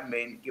to grab them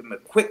in, give them a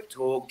quick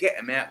tour, get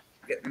them out,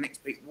 get the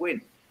next people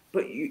in.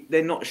 But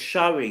they're not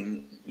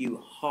showing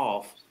you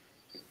half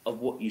of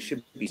what you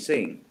should be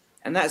seeing.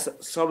 And that's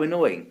so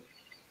annoying.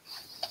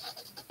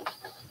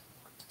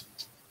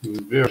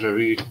 There's a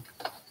wee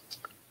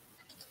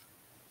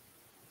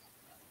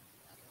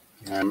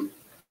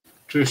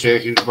 2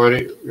 seconds,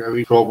 buddy. Got a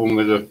wee problem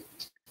with the.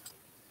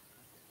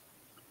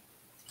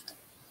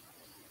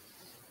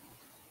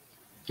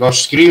 They're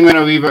screaming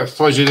a wee bit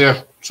fuzzy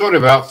there. Sorry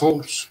about that,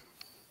 folks.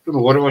 Don't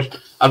know what it was.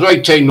 I don't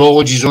think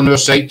technology's on our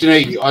side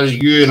tonight. As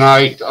you and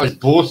I, us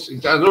both. I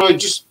don't know.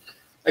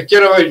 I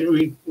kind of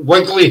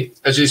wiggly.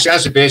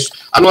 That's the best.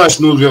 I know that's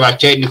not really a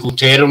technical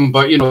term,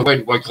 but you know,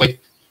 went wiggly.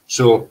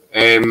 So,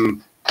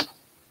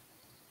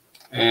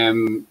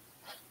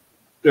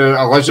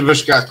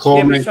 Elizabeth's got a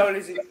comment. Yeah,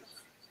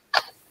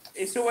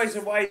 it's always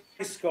a way,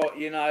 Scott,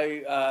 you know.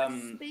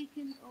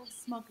 Speaking of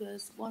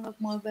smugglers, one of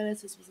my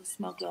relatives was a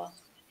smuggler.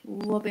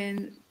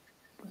 Robin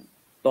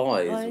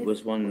Byes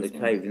was one in the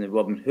cave in the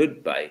Robin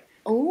Hood Bay.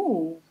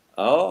 Oh,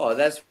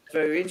 that's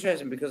very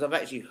interesting because I've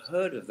actually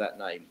heard of that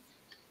name.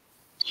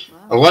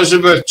 Wow.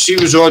 Elizabeth, she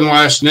was on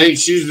last night.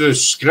 She's the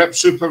script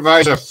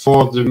supervisor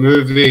for the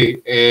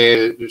movie,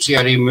 the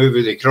CRA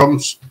movie, The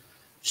Crumbs.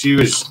 She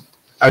was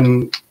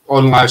on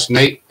last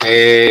night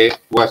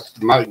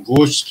with Matt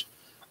Ghost,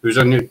 who's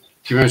in the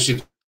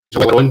community.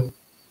 So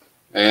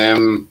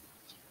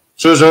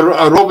there's a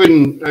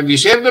Robin. Have you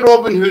said the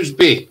Robin Hood's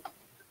Bay?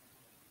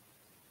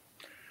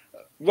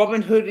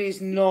 Robin Hood is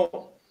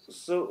not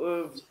sort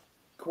of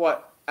quite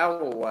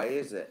our way,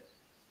 is it?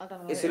 I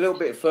don't know. It's a little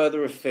bit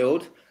further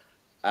afield.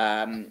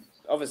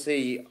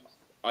 Obviously,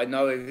 I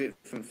know of it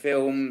from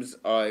films.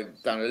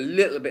 I've done a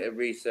little bit of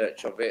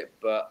research of it,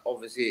 but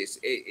obviously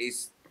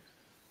it's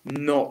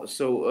not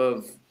sort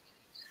of.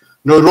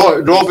 No,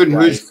 Robin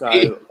Hood's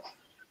Bay.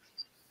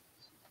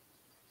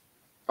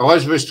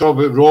 Elizabeth's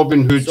talking about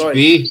Robin Hood's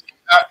Bay.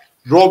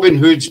 Robin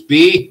Hood's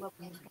Bay.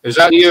 Is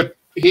that near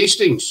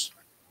Hastings?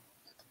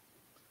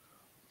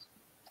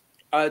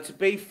 To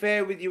be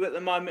fair with you at the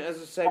moment,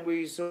 as I said,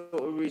 we sort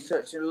of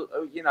researching,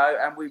 you know,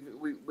 and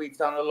we've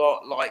done a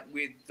lot, like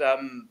with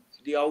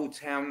the old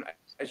town.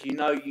 As you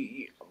know,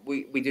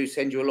 we do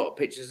send you a lot of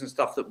pictures and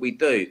stuff that we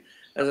do.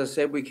 As I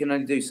said, we can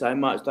only do so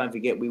much. Don't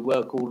forget, we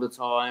work all the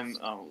time,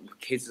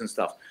 kids and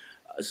stuff.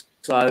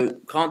 So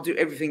can't do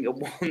everything at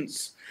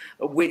once,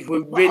 which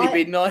would really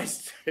be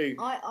nice to.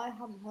 I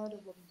haven't heard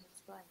of Robin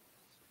Hood's Bay.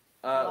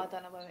 I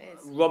don't know where it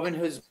is. Robin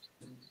Hood's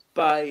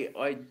Bay,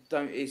 I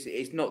don't.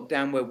 It's not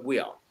down where we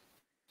are.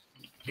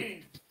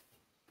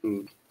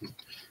 So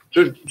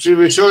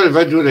we saw the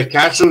video of the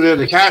castle there.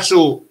 The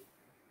castle,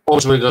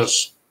 obviously,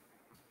 there's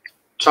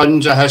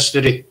tons of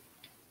history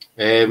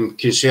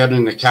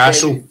concerning the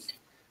castle.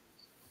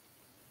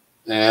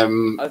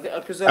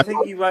 Because I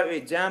think you wrote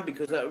it down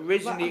because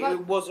originally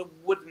it was a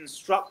wooden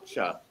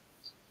structure.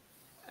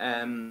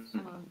 I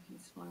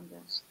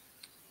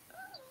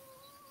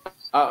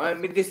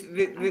mean,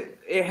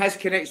 it has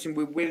connection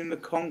with William the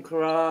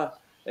Conqueror.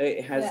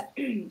 It has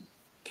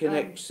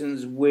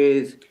connections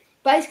with.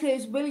 Basically,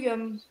 it's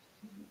William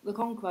the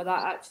Conqueror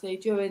that actually,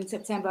 during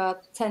September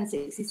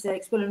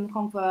 1066, William the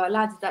Conqueror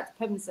landed at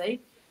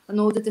Pevensey and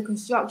ordered the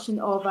construction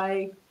of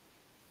a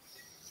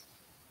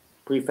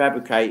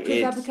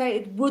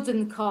prefabricated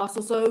wooden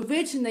castle. So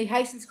originally,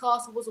 Hastings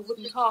Castle was a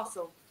wooden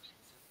castle.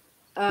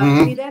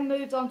 He then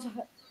moved on to.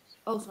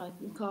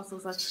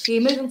 He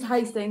moved on to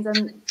Hastings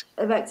and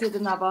erected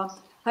another.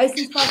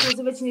 Hastings Castle was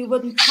originally a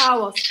wooden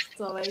tower,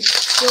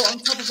 built on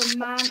top of a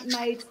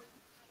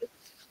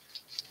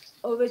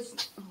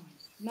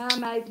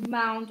man-made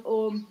mound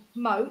or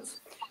moat,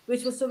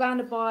 which was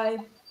surrounded by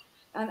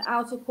an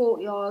outer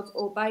courtyard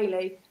or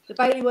bailey. The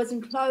bailey was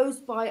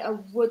enclosed by a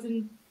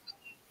wooden.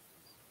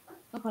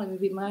 I can't even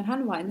read my own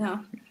handwriting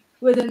now.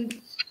 Wooden.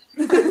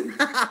 What's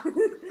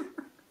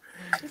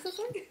that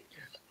saying?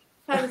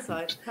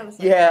 Palisade.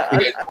 Yeah,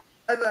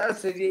 I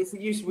said it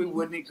used to be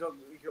wooden. It got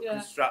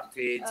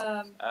constructed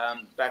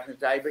back in the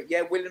day. But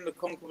yeah, William the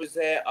Conqueror was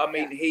there. I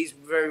mean, he's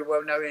very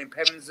well known in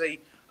Pevensey.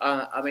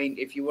 I mean,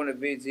 if you want to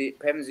visit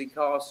Pevensey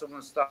Castle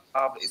and stuff,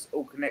 it's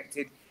all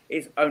connected.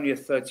 It's only a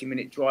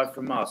 30-minute drive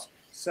from us.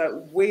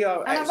 So we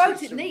are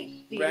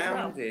actually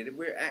surrounded.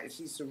 Well. We're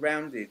actually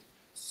surrounded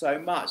so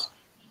much.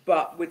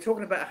 But we're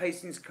talking about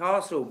Hastings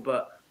Castle,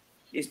 but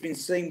it's been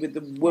seen with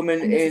the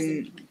woman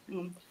in.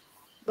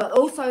 But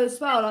also as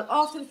well, like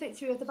after the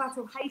victory of the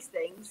Battle of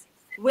Hastings,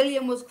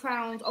 William was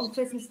crowned on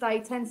Christmas Day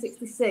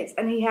 1066,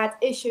 and he had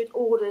issued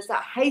orders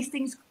that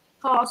Hastings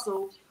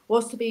Castle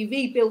was to be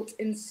rebuilt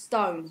in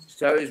stone.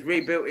 So it was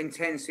rebuilt in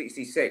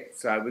 1066.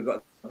 So we've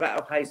got the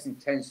Battle of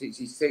Hastings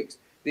 1066.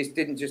 This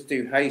didn't just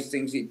do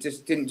Hastings. It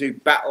just didn't do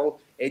battle.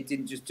 It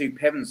didn't just do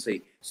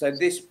Pevensey. So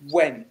this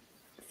went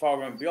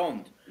far and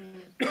beyond.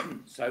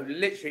 So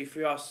literally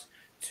for us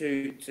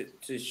to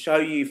show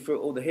you through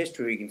all the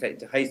history, we can take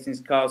to Hastings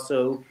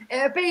Castle.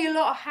 It'll be a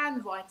lot of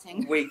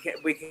handwriting. We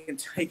can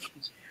take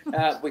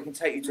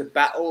you to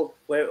battle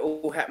where it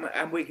all happened,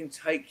 and we can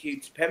take you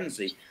to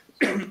Pevensey,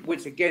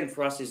 which again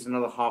for us is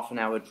another half an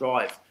hour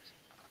drive.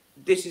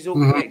 This is all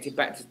connected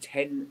back to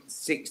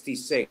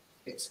 1066.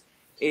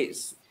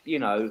 It's you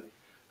know,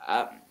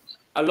 a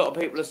lot of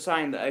people are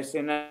saying that they've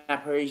seen an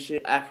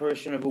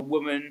apparition of a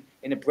woman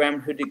in a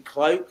brown hooded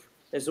cloak.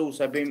 There's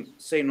also been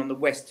seen on the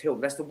West Hill.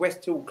 That's the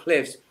West Hill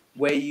cliffs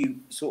where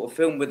you sort of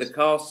film with the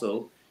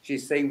castle.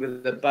 She's seen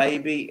with the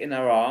baby in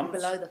her arms.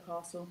 Below the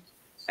castle.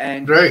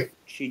 And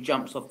she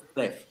jumps off the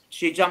cliff.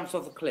 She jumps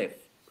off the cliff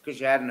because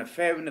she had an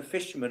affair with a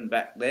fisherman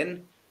back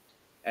then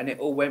and it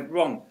all went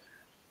wrong.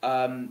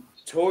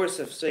 Tourists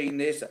have seen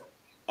this.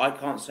 I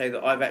can't say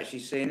that I've actually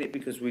seen it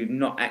because we've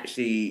not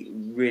actually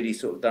really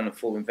sort of done a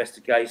full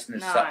investigation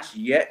as such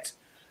yet.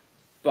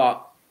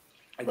 But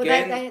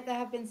Again, well, they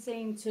have been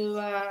seen to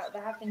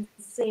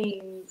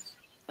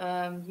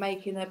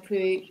making a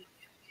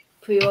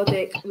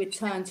periodic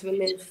return to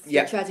relive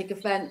the tragic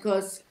event,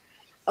 because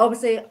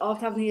obviously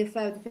after having the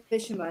affair with the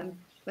fisherman,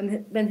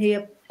 when he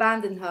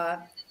abandoned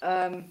her,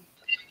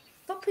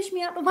 stop pushing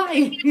me out the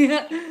way,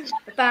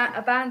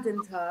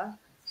 abandoned her,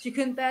 she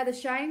couldn't bear the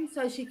shame,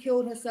 so she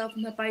killed herself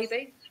and her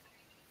baby.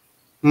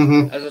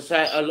 As I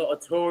say, a lot of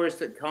tourists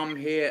that come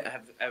here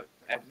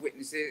have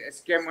witnessed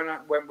it. Again,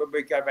 when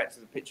we go back to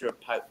the picture of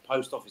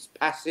Post Office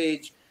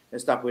Passage and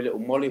stuff with little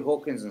Molly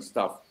Hawkins and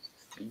stuff,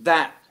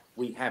 that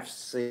we have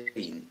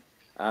seen.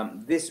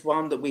 This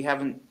one that we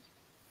haven't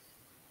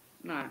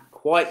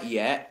quite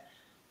yet.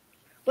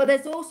 But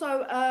there's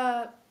also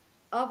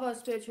other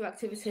spiritual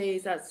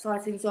activities, that's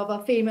sightings of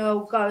a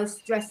female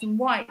ghost dressed in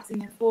white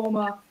in a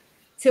former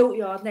tilt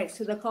yard next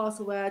to the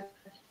castle where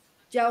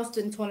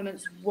jousting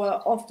tournaments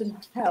were often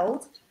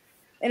held.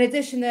 In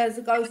addition, there's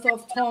a ghost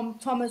of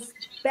Thomas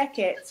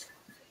Becket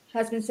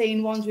has been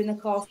seen wandering the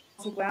castle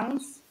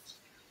grounds.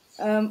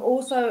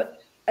 Also,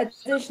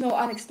 additional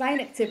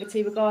unexplained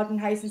activity regarding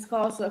Hastings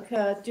Castle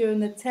occurred during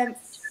the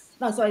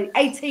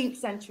 18th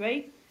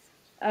century,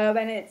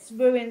 when its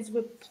ruins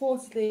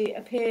reportedly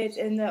appeared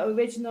in the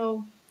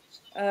original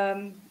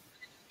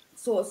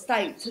sort of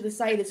state to the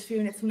sailors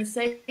viewing it from the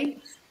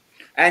sea.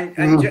 And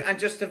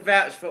just to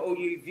vouch for all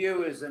you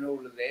viewers and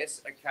all of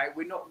this, okay,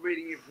 we're not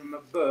reading it from a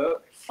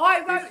book.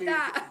 I wrote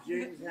that.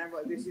 June's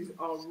handwriting. This is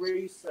our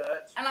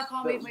research. And I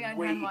can't read my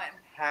own handwriting.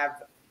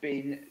 Have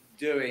been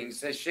doing.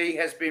 So she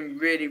has been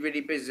really,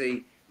 really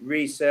busy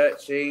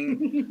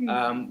researching.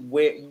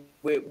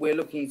 We're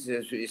looking to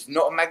this. It's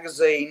not a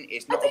magazine.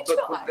 It's not a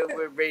book that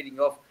we're reading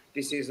off.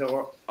 This is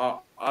our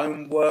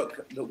own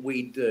work that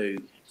we do.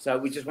 So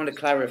we just want to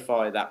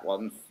clarify that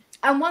one.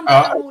 And one day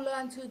I will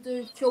learn to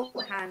do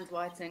shorthand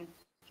writing.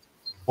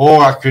 Oh,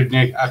 I couldn't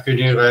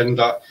learn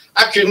that.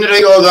 I couldn't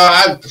write all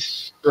that.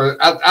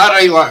 I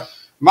write like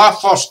my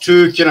first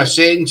two kind of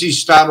sentences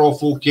start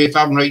off okay if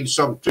I'm writing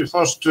something. The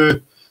first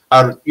two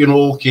are,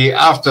 okay.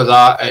 After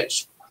that,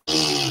 it's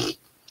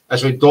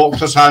like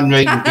doctor's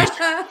handwriting.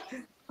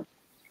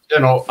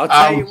 I'll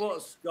tell you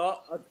what,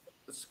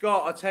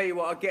 Scott, I'll tell you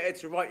what, I'll get her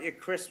to write you a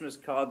Christmas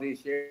card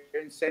this year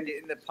and send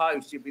it in the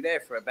post. You'll be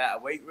there for about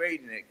a week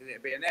reading it because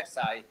it'll be an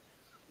essay.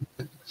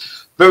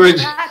 But we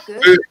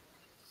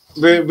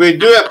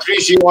do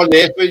appreciate all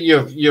the effort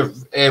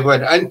you've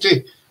went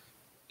into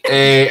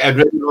and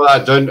written all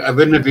that down. It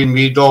wouldn't have been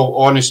me, though.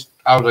 Honest,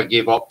 I would have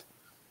gave up.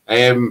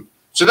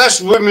 So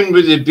this woman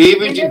with the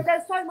baby.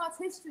 There's so much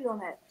history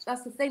on it.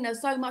 That's the thing.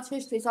 There's so much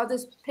history. So I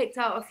just picked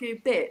out a few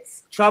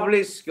bits. Trouble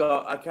is,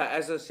 Scott. Okay,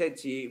 as I said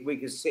to you, we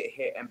could sit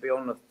here and be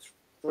on a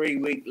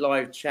 3-week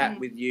live chat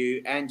with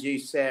you and you,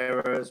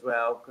 Sarah, as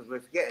well, because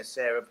we're forgetting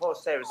Sarah. Poor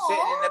Sarah's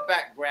sitting in the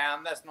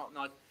background. That's not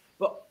nice.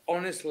 But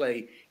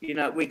honestly,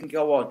 we can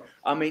go on.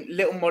 I mean,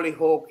 little Molly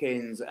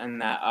Hawkins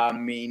and that. I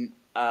mean,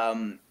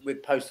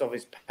 with Post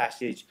Office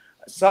Passage.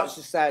 Such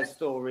a sad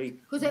story.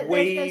 Because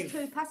there's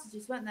two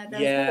passages, weren't there?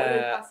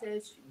 There's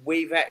passage.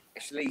 We've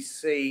actually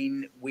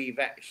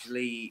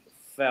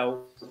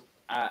felt,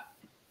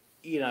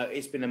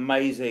 it's been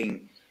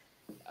amazing.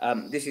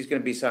 This is going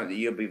to be something that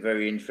you'll be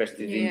very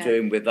interested in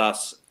doing with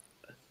us.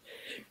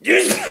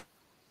 We're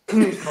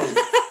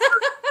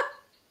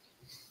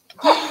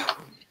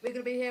going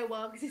to be here a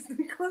while because it's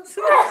the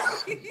concert.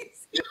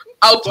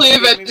 I'll play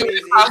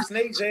it.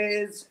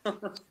 Sneezes.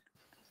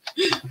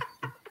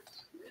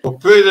 We'll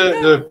play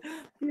the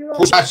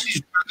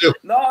passages.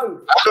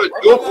 No.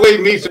 Don't play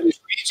me for the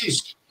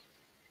speeches.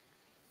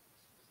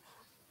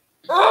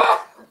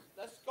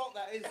 That's Scott,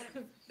 that is.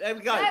 There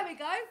we go. There we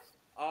go.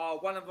 Oh,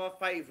 one of our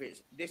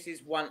favourites. This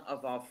is one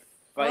of our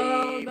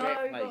favourite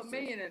places. places. Got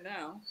me in it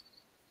now.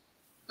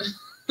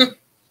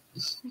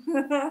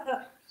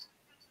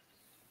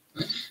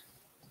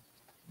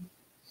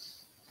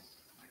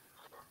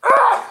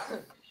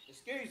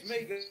 Excuse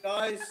me,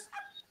 guys.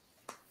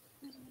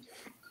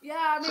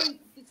 Yeah, I mean,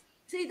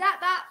 see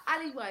that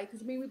alleyway,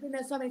 because we've been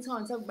there so many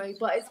times, haven't we?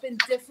 But it's been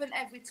different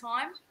every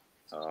time.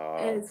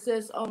 It's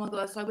just, oh my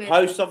god, so weird.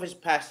 Post Office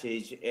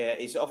Passage.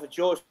 It's off of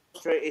George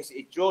Street. It's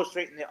George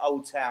Street in the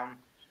Old Town.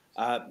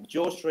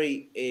 George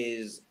Street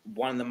is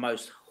one of the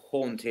most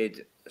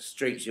haunted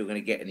streets you're going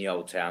to get in the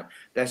Old Town.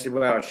 That's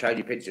where I showed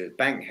you pictures,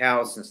 Bank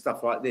House and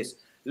stuff like this.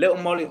 Little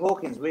Molly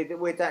Hawkins. We're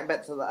dating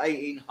back to the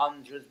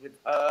 1800s with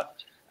her.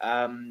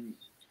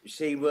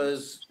 She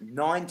was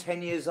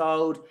 9-10 years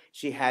old.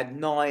 She had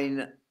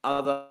 9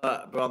 other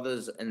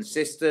brothers and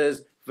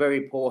sisters.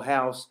 Very poor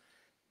house.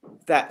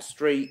 That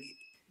street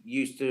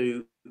used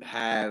to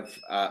have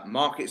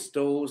market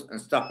stalls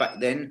and stuff back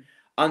then.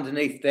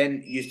 Underneath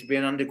then used to be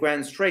an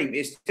underground stream.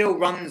 It still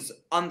runs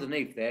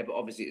underneath there, but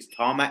obviously it's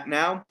tarmac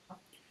now.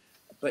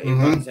 But it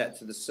runs out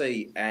to the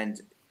sea. And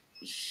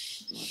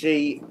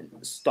she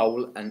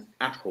stole an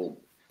apple.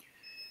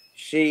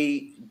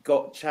 She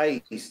got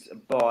chased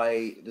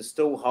by the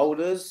stall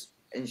holders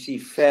and she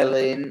fell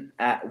in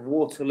at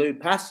Waterloo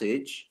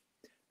Passage.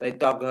 They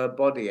dug her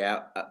body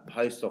out at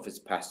Post Office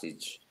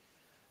Passage.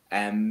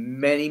 And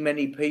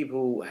many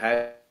people who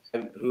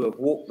have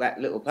walked that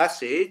little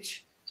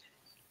passage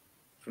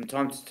from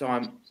time to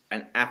time,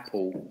 an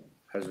apple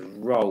has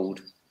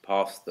rolled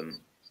past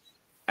them.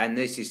 And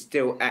this is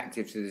still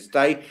active to this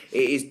day.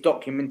 It is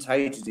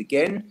documented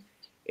again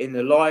in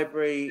the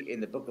library, in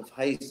the Book of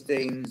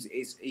Hastings.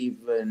 It's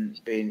even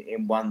been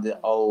in one of the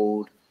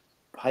old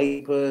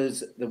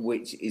papers,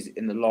 which is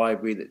in the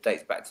library that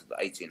dates back to the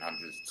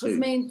 1800s too. I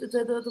mean,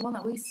 the one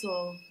that we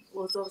saw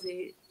was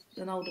obviously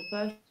an older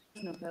version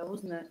of her,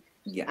 wasn't it?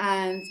 Yeah.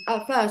 And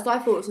at first I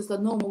thought it was just a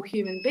normal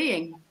human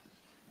being.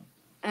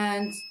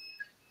 And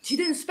she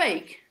didn't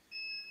speak.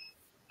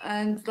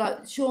 And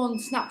like Sean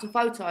snapped a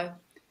photo.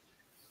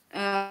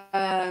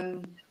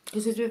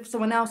 Because he was with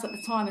someone else at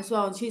the time as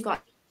well, and she's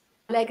like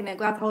legging it,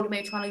 grabbed hold of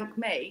me, trying to look at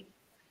me.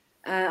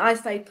 And I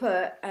stayed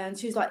put, and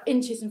she was like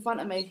inches in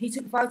front of me. He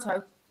took a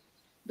photo.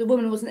 The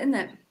woman wasn't in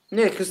it.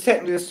 Yeah, because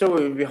technically the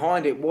story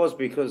behind it was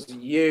because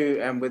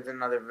you and with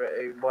one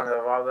of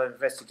our other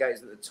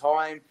investigators at the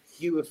time,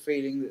 you were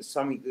feeling that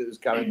something that was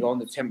going on,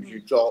 the temperature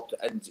dropped,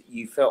 and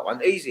you felt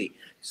uneasy.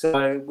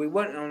 So we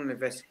went on an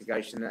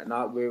investigation that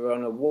night. We were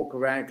on a walk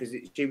around because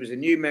she was a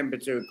new member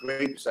to a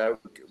group, so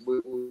we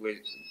were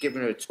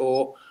giving her a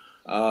tour,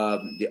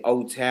 the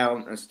old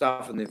town and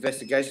stuff, and the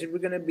investigation we're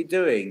going to be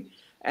doing.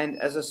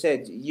 And as I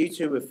said, you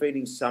two were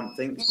feeling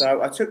something,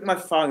 so I took my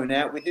phone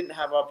out. We didn't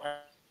have our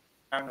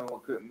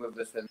paranormal equipment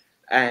with us,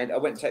 and I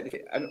went to take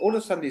the, and all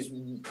of a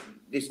sudden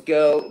this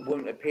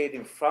woman appeared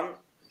in front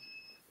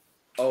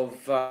of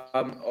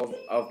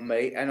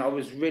me, and I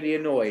was really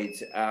annoyed.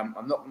 I'm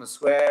not going to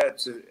swear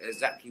to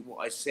exactly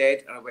what I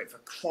said, and I went, for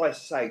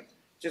Christ's sake,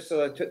 just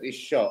so I took this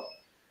shot,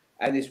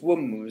 and this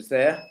woman was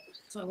there,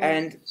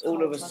 and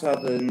all of a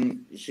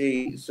sudden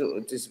she sort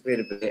of disappeared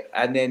a bit,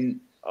 and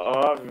then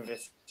our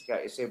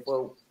investigator said,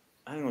 well,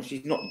 hang on,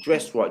 she's not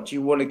dressed right. Do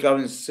you want to go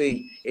and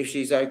see if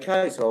she's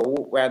okay? So I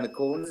walked round the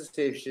corner to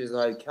see if she's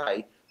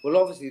okay. Well,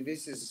 obviously,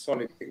 this is a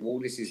solid brick wall.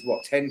 This is,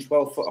 what, 10,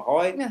 12 foot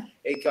high? Yeah.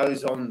 It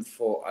goes on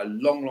for a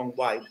long, long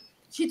way.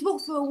 She'd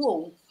walked through a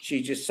wall.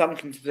 She just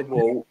sunk into the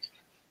wall,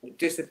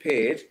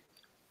 disappeared.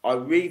 I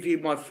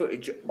reviewed my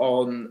footage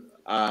on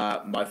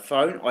my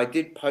phone. I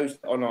did post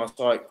it on our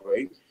site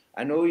group,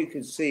 and all you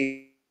can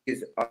see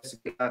is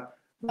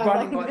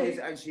running like this,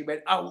 and she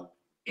went,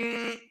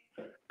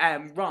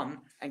 and run,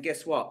 and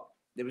guess what?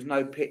 There was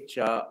no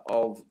picture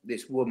of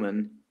this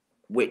woman,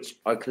 which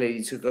I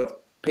clearly took a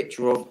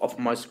picture of off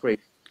my screen.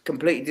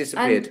 Completely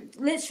disappeared. And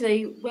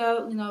literally,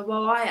 where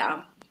I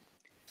am,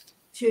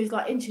 she was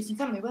like inches in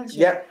front of me, wasn't she?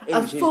 Yeah,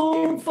 a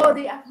full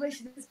body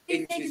apparition.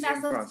 Thinking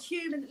as a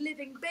human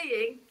living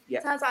being.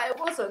 Yeah. Turns out it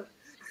wasn't.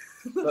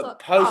 But like,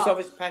 Post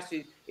Office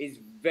Passage is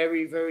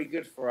very, very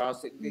good for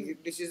us.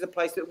 This is a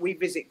place that we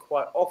visit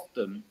quite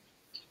often,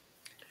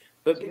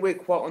 but we're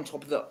quite on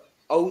top of the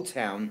old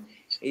town.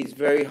 It's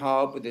very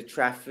hard with the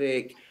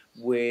traffic,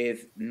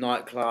 with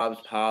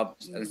nightclubs,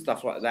 pubs, and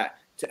stuff like that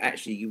to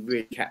actually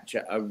really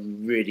capture a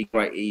really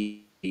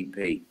great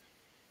EP.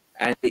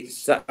 And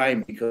it's the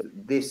same because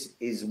this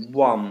is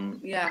one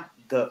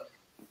that.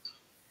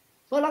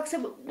 Well, like I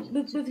said,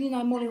 with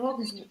Molly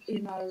Hawkins,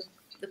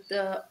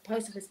 the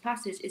Post Office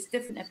Passage is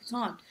different every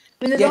time.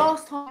 I mean, the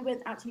last time we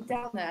went actually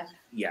down there,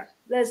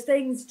 there's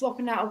things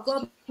dropping out of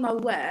God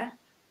knows where,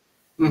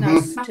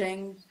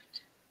 smashing,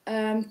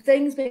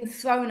 things being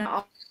thrown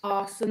at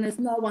us, and there's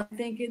no one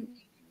thinking,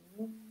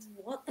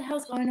 what the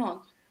hell's going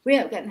on? We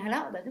ended up getting the hell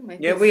out of there, didn't we?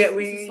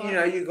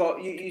 Yeah,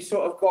 you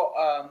sort of got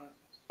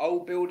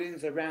old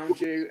buildings around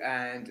you,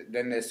 and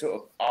then they're sort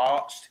of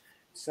arched.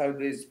 So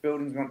there's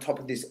buildings on top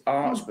of this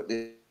arch, but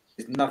there's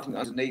nothing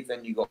underneath.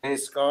 Then you got clear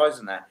skies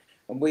and that.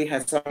 And we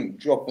had something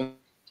drop on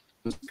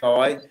the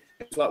sky.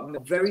 It's like a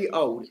very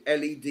old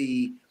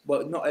LED,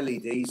 well, not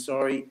LED,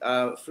 sorry,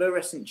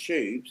 fluorescent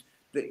tubes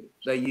that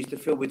they used to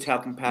fill with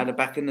talcum powder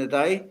back in the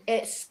day.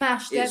 It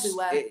smashed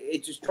everywhere.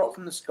 It just dropped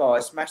from the sky,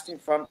 smashed in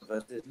front of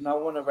us. There's no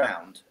one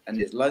around, and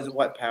there's loads of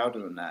white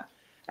powder and that.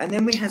 And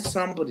then we had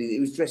somebody that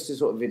was dressed as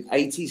sort of in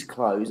 80s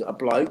clothes, a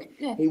bloke.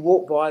 Yeah. He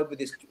walked by with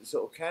this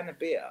sort of can of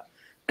beer.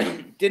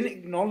 Didn't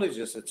acknowledge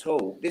us at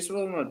all. This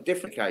was on a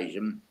different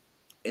occasion,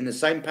 in the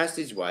same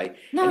passageway.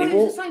 No, and it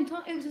was the same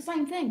time. It was the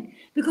same thing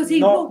because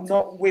he walked.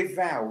 Not with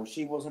Val.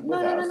 She wasn't with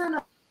us.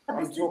 No.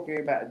 I'm talking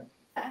about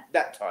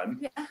that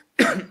time. Yeah.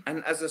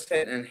 And as I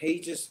said, and he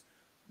just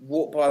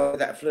walked by with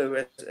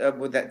that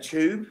with that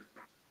tube,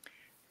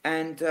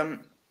 and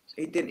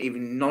he didn't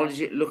even acknowledge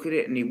it, look at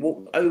it, and he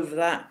walked over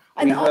that.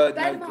 And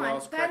bear in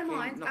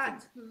mind,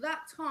 at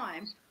that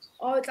time,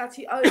 I was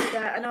actually over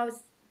there, and I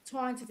was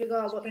trying to figure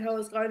out what the hell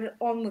was going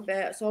on with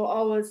it. So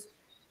I was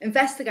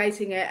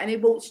investigating it, and he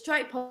walked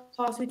straight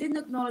past me, didn't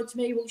acknowledge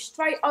me, walked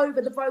straight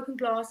over the broken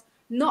glass,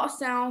 not a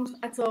sound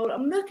at all.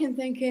 I'm looking,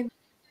 thinking,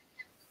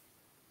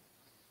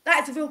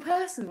 that's a real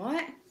person,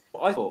 right?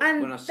 I thought,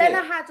 and when I then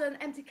I had an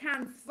empty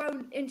can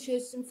thrown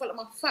inches in front of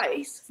my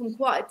face from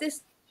quite a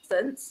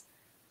distance.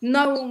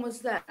 No one was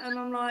there, and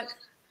I'm like,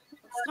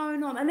 what's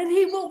going on? And then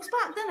he walks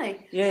back, doesn't he?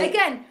 Yeah.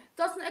 Again,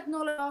 doesn't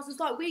acknowledge us. It's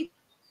like we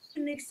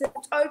didn't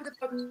accept over the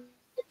broken.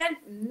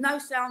 No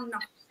sound,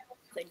 nothing.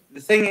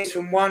 The thing is,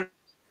 from one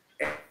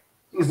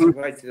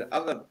way to the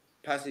other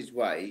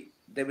passageway,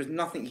 there was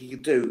nothing he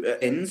could do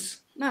at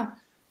ends. No.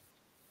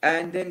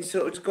 And then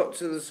sort of got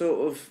to the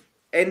sort of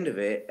end of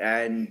it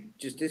and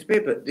just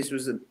disappeared. But this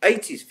was an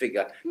 80s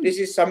figure. This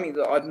is something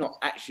that I've not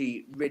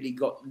actually really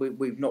got,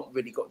 we've not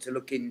really got to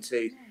look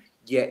into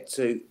yet.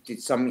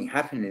 Did something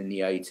happen in the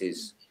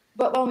 80s?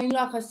 But I mean,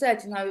 like I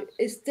said,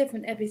 it's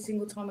different every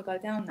single time I go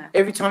down there.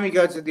 Every time you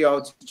go to the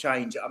old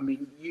change, I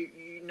mean,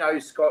 you know,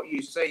 Scott,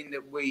 you've seen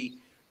that we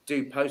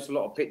do post a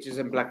lot of pictures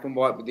in black and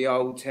white with the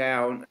old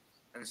town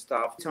and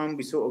stuff. Every time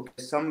we sort of,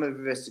 some of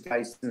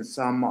investigations,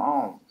 some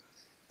aren't.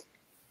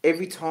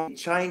 Every time it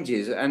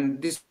changes,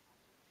 and this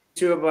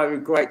too, it would be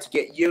great to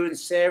get you and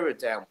Sarah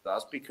down with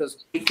us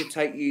because we could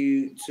take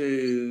you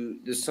to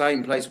the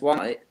same place one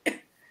night,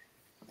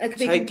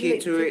 take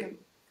you to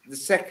it the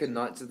second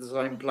night to the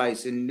same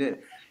place, and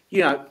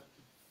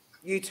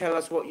you tell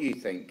us what you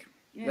think.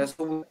 Yeah. That's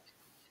all.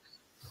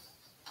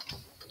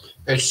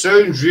 It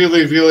sounds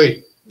really,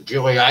 really,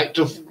 really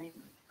active.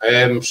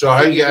 So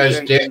I think it is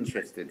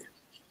interested.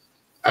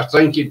 I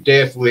think it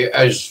definitely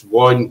is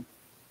one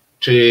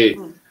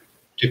to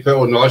put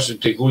on the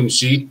list to go and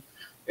see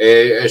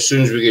as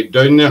soon as we get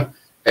down there.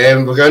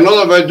 We've got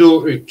another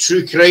video of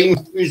True Crime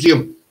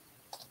Museum.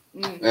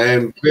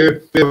 Bear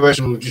with us,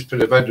 we'll just put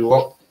the video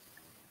up.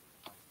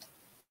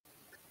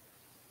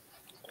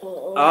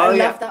 I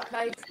love that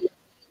place.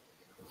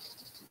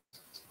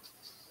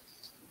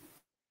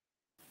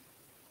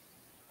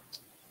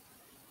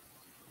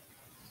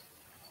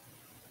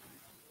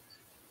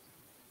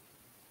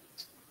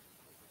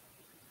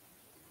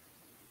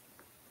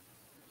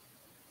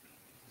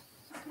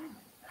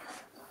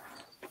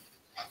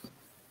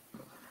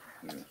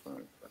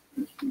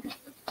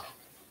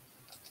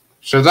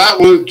 So that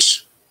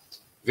looks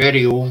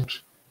very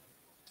old.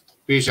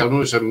 Basically, I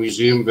know it's a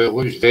museum, but it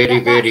looks very,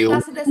 very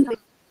old.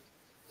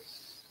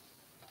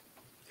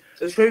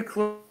 The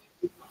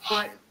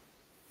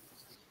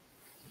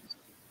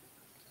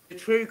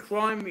True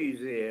Crime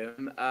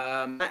Museum,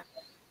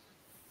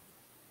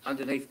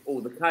 underneath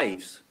all the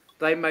caves.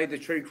 They made the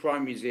True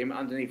Crime Museum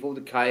underneath all the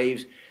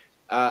caves.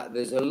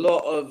 There's a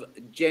lot of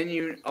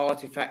genuine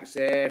artifacts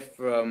there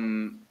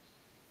from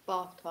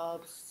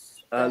bathtubs.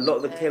 A lot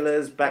of the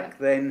killers back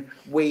then.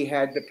 We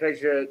had the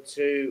pleasure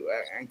to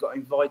and got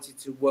invited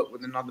to work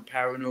with another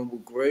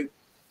paranormal group.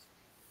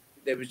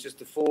 There was just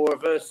the four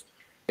of us.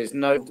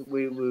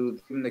 We were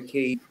given the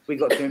key. We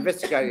got to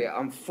investigate it.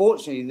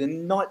 Unfortunately, the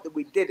night that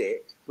we did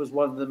it was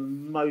one of the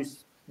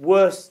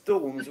worst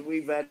storms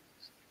we've had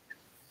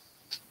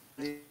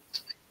in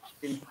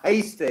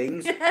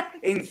Hastings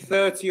in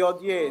 30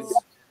 odd years.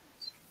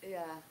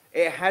 Yeah.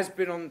 It has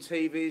been on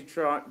TV,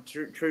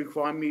 True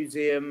Crime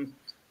Museum.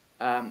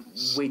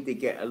 We did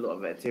get a lot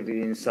of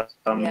activity in some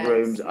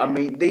rooms. Yeah. I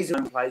mean, these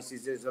are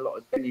places, there's a lot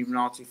of genuine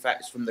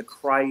artifacts from the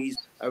Craze,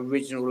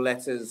 original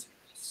letters.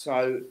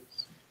 So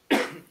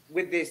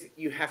with this,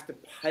 you have to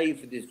pay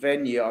for this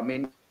venue. I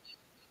mean,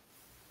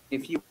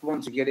 if you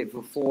want to get it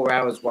for 4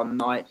 hours one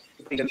night,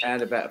 you're going to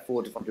add about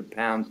 £400 to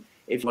 £500.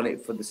 If you want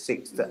it for the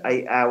 6 to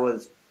 8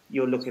 hours,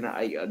 you're looking at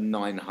 £800 or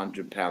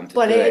 £900.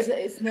 But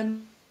it's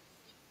an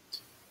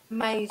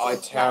amazing. I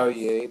tell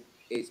you,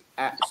 it's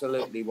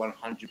absolutely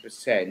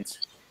 100%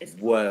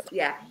 worth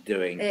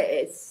doing.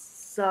 It's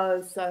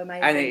so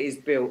amazing. And it is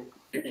built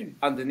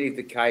underneath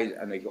the cave,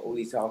 and they've got all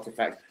these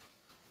artifacts.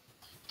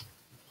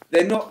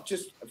 They're not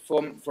just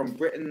from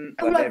Britain.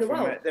 They're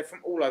from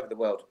all over the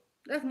world.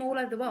 They're from all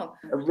over the world.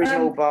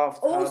 Original bathtubs.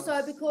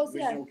 Also because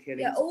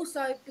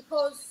also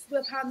because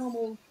we're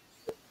paranormal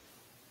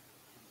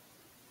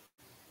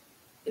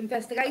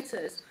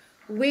investigators,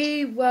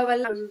 we were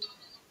allowed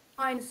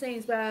behind the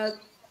scenes where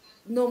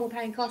normal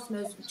paying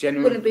customers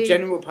wouldn't be.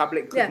 General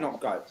public could not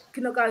go.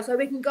 Could not go. So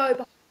we can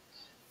go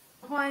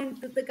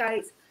behind the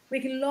gates. We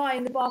can lie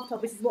in the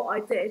bathtub, which is what I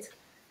did.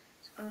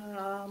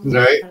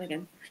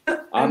 Right.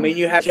 I mean,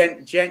 you have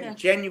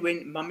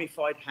genuine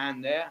mummified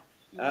hand there.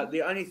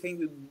 The only thing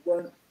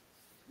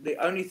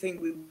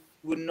we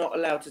were not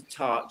allowed to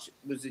touch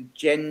was a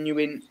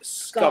genuine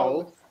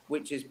skull,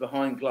 which is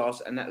behind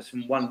glass, and that's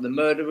from one of the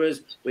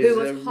murderers with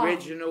the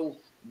original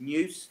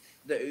noose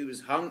that he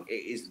was hung.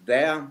 It is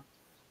there.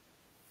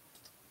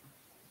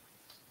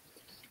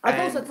 I've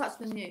also touched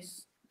the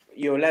noose.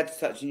 You're allowed to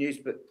touch the noose,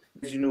 but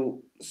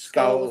original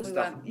skull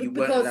stuff you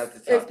weren't allowed to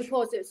touch. It's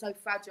because it was so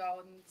fragile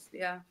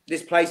and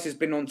This place has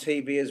been on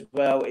TV as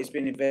well. It's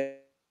been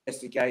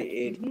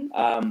investigated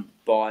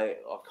by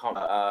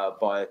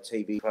a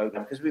TV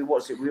program because we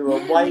watched it. We were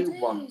away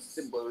once,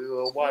 didn't we? We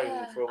were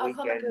away for a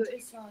weekend.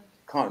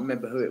 Can't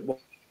remember who it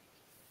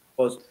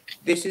was.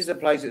 This is a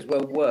place that's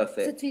well worth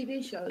it. It's a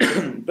TV show.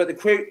 But the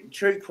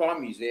True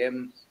Crime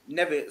Museum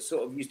never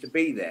sort of used to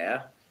be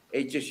there.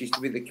 It just used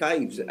to be the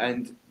caves,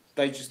 and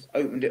they just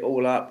opened it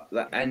all up.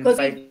 And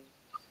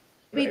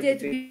we did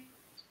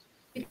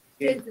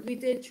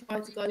try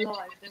to go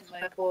live, didn't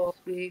we? Before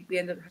we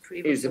ended up.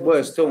 It was the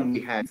worst storm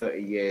we had in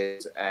 30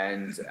 years,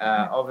 and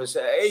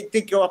obviously it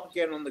did go up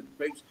again on the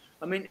groups.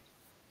 I mean,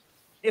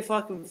 if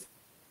I can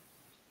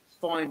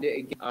find it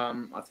again.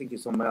 I think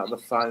it's on my other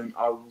phone.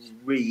 I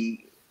will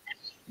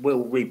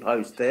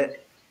repost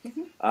it.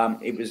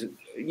 It was,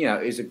 you know,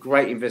 it was a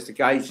great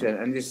investigation,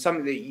 and it's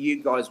something that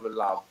you guys would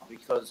love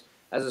because,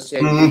 as I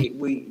said,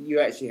 you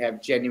actually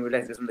have genuine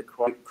letters from the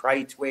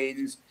Cray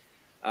twins.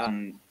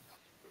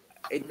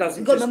 It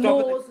doesn't You've got just the stop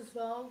Moors as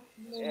well.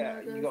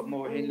 Yeah, you got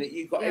more in it.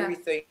 You got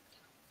everything.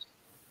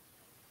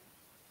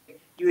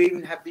 You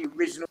even have the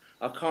original.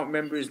 I can't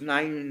remember his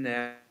name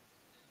now.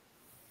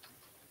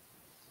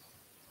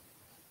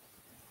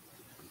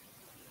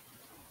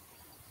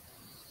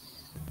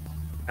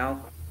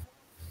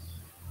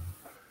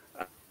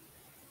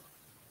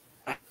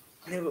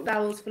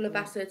 Barrels full of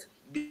acid.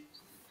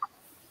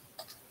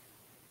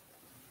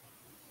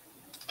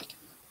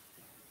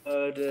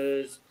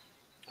 Murders.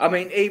 I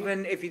mean,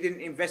 even if you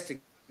didn't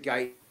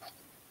investigate,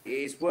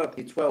 it's worth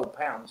you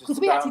 £12. Because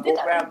we actually did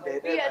that.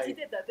 We actually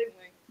did that, didn't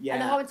we? Yeah.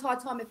 And the whole entire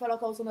time it felt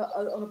like I was on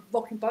a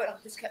rocking boat. I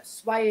just kept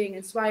swaying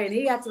and swaying.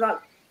 He had to like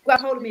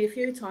grab hold of me a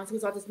few times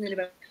because I just nearly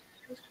went.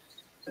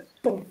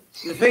 Boom.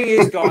 The thing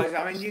is, guys,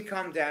 I mean, you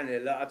come down here.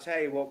 Look, I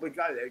tell you what, we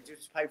go there.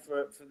 Just pay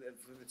for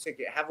the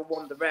ticket. Have a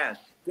wander around.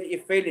 Get your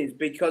feelings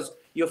because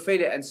you'll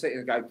feel it and sit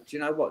and go. Do you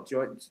know what?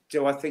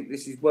 Do I think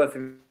this is worth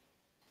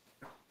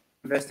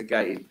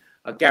investigating?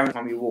 I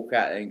guarantee you walk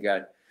out there and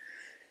go,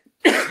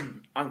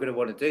 I'm going to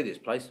want to do this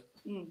place.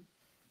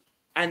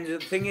 And the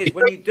thing is,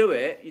 when you do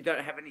it, you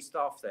don't have any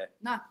staff there.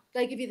 No,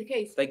 they give you the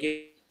keys. They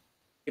give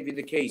you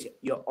the keys.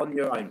 You're on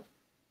your own.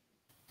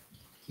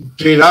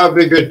 See, that would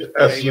be good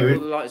if you. you.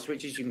 All the light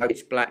switches, you can go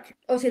pitch black.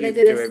 Obviously,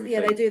 they do this.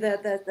 Yeah, they do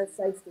their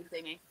safety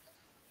thingy.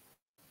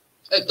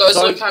 It does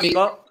look funny.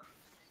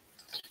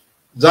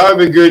 That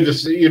would be good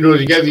if, you know,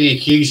 they give you the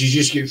keys, you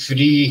just get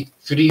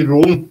free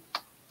roam,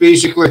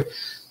 basically.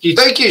 Do you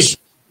think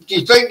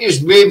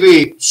it's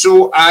maybe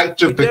so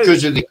active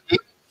because of the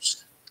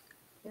keys?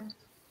 Yeah.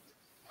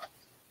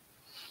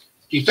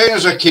 Do you think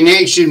there's a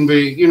connection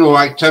with, you know,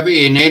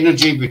 activity and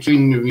energy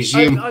between the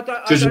museum? I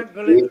don't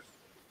believe it.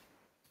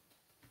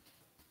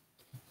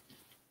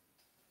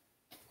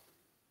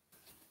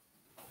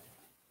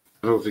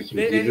 I don't think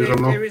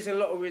there is a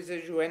lot of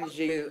residual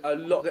energy, a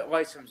lot of the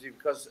items,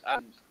 because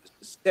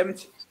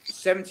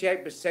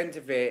 78%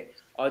 of it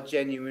are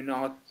genuine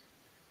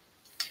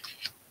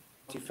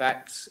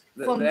artifacts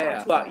that are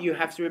there. But you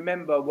have to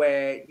remember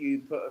where you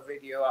put a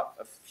video up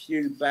a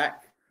few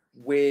back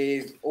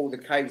with all the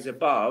caves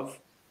above.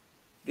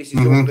 This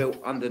is all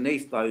built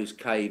underneath those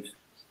caves.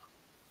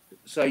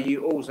 So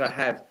you also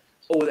have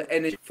all the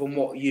energy from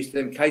what used to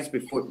them caves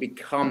before it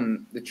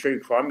become the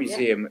True Crime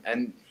Museum. Yeah.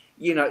 And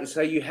you know,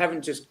 so you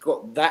haven't just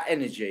got that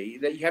energy,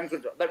 that you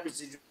haven't got that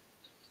residual.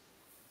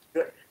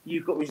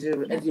 You've got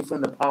residual energy from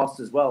the past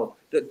as well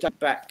that date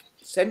back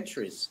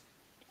centuries,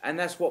 and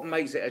that's what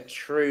makes it a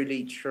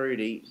truly,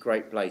 truly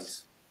great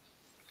place.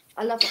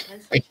 I love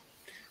that place.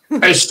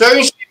 It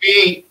sounds to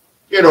me,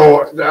 you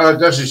know,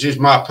 this is just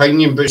my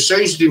opinion, but it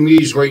sounds to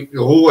me as like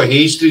the whole of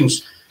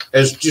Hastings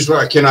is just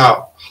like a kind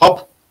of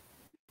hub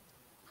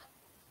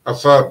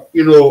of,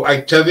 you know,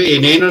 activity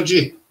and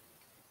energy,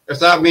 if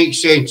that makes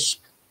sense.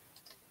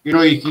 You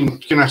know, you can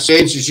kind of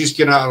sense it's just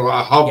kind of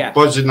like a hub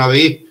buzzing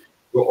away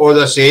with all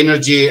this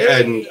energy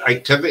and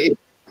activity.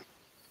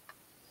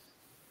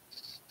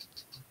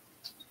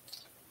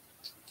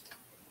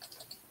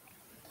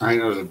 I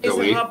think there's a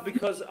delay. It's a hub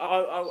because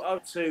I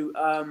went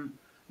to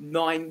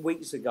 9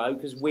 weeks ago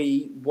because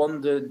we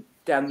wandered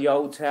down the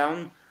old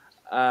town.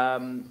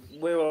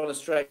 We were on a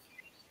straight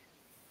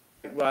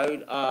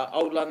road.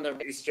 Old London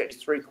really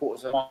stretches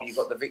 3/4 of a mile. You've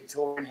got the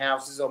Victorian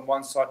houses on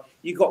one side.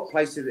 You've got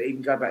places that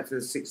even go back to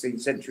the 16th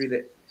century.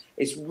 That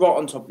it's right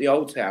on top of the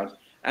old town.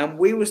 And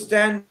we were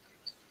standing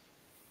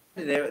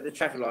there at the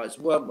traffic lights,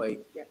 weren't we?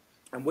 Yeah.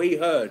 And we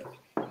heard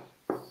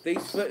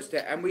these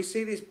footsteps, and we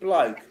see this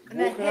bloke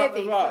walking up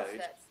the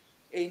road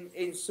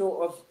in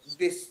sort of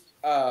this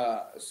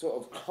sort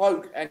of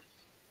cloak, and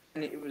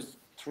it was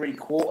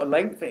 3/4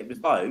 length. It was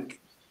bloke.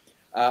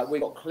 We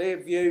got clear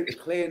view,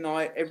 clear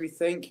night,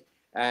 everything.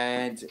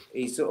 And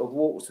he sort of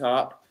walked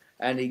up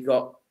and he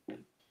got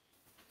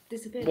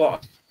disappeared.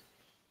 What?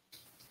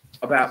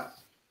 About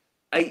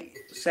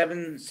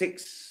 7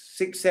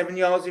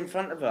 yards in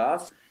front of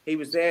us. He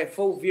was there,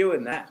 full view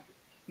and that.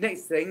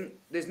 Next thing,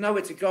 there's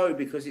nowhere to go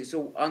because it's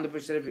all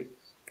 100% of it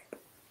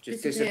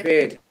just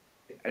disappeared.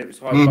 And it was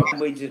high. And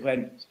we just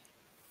went,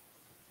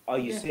 are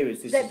you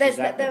serious?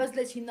 There was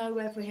literally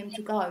nowhere for him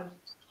to go.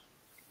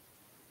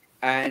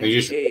 And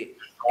it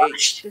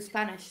just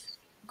vanished.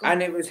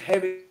 And it was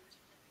heavy.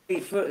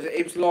 It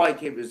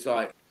was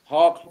like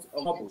hard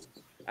hobbles,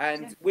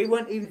 and we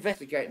weren't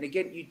investigating.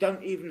 Again, you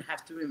don't even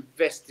have to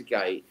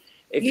investigate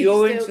if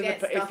you're into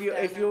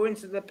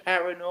the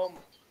paranormal,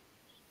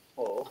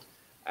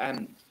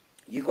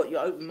 you've got your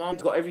open mind,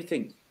 you've got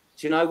everything.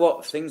 Do you know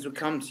what? Things will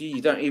come to you.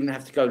 You don't even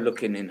have to go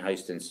looking in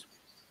Hastings,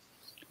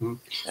 and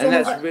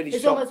that's really.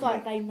 It's almost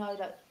like they know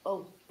that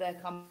they're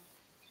coming.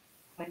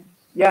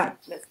 Yeah.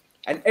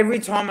 And every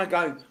time I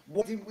go,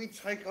 why didn't we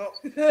take up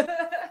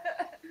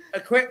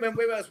equipment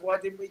with us? Why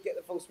didn't we get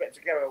the full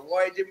spectrum camera?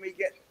 Why didn't we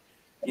get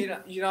You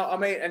know what I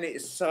mean? And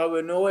it's so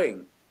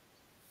annoying.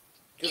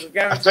 Because I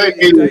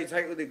guarantee you, the day you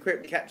take all the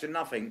equipment, capture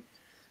nothing.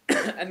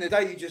 And the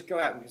day you just go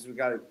out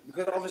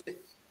because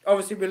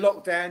obviously we're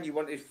locked down, you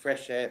wanted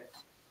fresh air.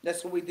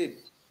 That's what we did.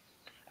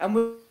 And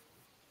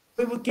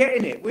we were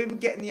getting it. We were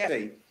getting the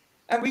AC.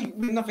 And we had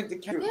nothing to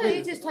carry. Yeah,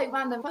 you just take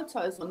random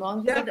photos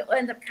online. You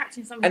end up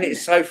catching something. And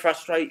it's so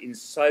frustrating,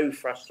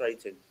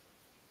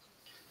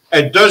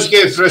 It does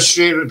get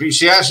frustrating, but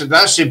see,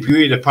 that's the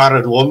beauty of the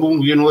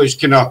paranormal. You know, it's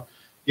kind of,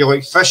 you're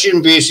like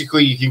fishing,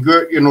 basically. You can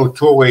go out, you know,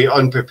 totally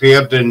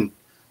unprepared and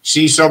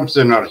see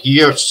something or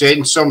hear,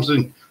 sense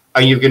something,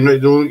 and you can,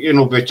 you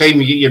know, by the time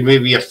you get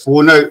maybe your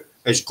phone out,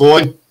 it's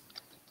gone,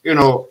 you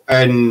know,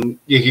 and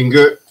you can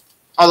go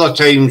other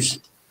times,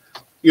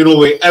 you know,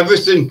 with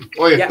everything,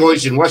 all your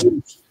toys and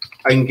whistles,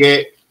 and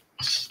get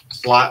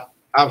flat,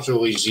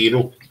 absolutely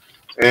zero.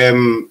 I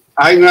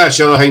think that's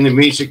the other thing that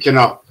makes it kind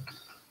of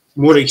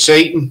more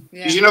exciting,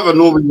 because you never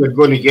know when you're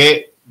going to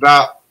get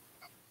that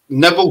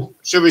nibble,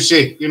 shall we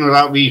say, you know,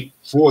 that wee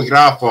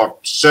photograph or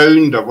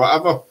sound or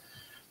whatever.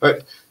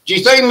 But do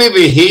you think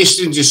maybe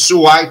Hastings is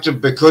so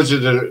active because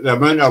of the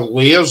amount of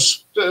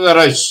layers that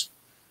there is?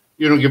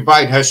 You know, you're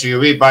back in history,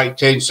 way back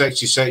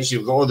 1066,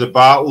 you've got all the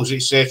battles,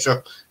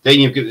 etc. Then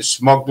you've got the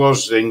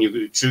smugglers, then you've got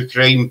the true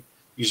crime.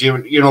 You see,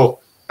 you know,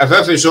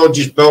 if it's all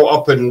just built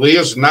up in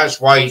layers, and that's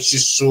why it's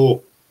just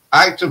so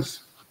active.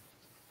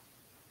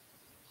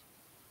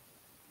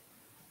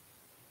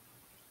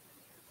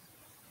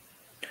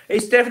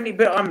 It's definitely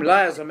built on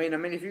layers. I mean,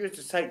 if you were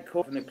to take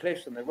core from the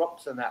cliffs and the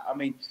rocks and that, I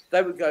mean,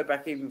 they would go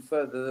back even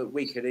further than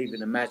we could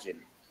even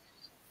imagine.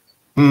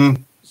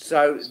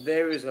 So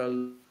there is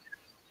a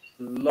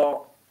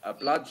lot of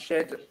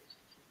bloodshed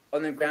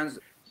on the grounds.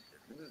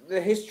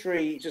 The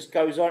history just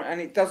goes on, and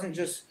it doesn't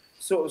just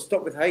sort of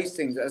stop with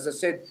Hastings. As I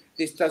said,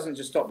 this doesn't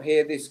just stop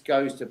here. This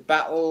goes to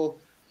Battle.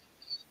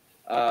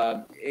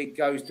 It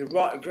goes to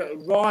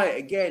Riot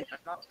again,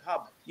 another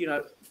pub. You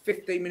know,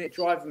 15-minute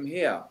drive from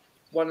here.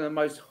 One of the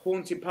most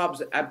haunted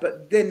pubs,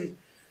 but then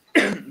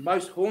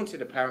most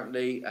haunted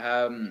apparently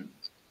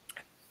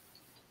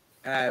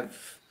have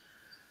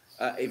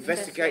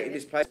investigated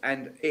this place,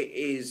 and it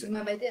is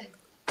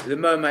the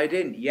Mermaid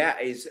Inn. Yeah,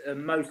 is the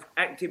most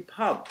active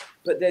pub.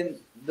 But then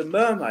the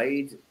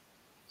Mermaid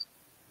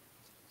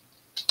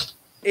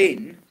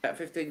Inn, at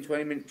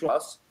 15-20-minute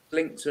drive,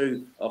 linked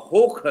to a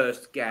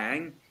Hawkhurst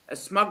gang, a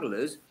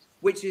smugglers,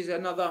 which is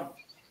another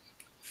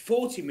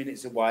 40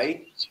 minutes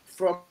away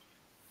from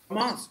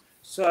us.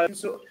 So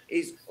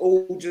it's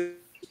all just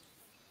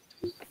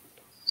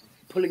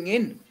pulling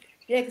in.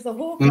 Yeah, because the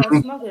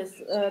Hawkeye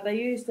smugglers, they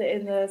used it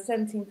in the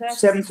 1730s.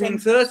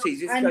 1730s.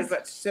 This goes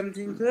back to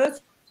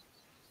 1730s.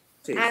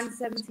 And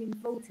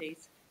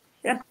 1740s.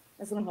 Yeah.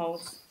 That's on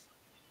holds.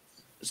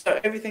 So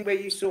everything where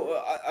you sort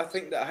of, I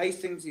think that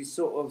Hastings is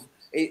sort of,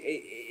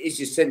 is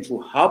your central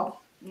hub,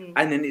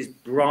 and then it's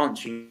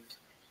branching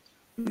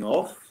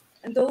off.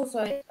 And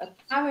also,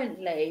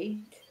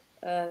 apparently,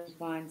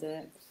 find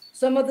it.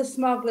 Some of the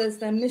smugglers,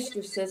 their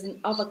mistresses, and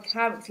other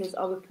characters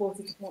are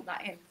reported to haunt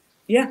that inn.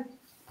 Yeah.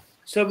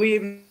 So we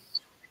even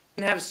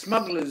have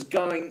smugglers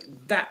going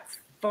that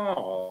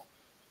far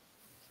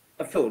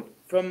afield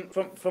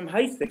from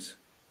Hastings.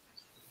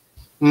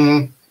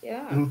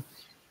 Yeah.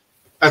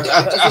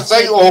 I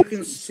think you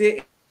can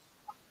sit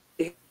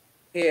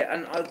here,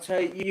 and I'll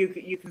tell you,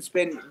 you can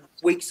spend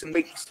weeks and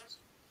weeks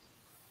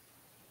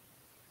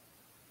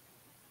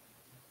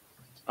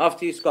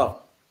after you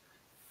stop.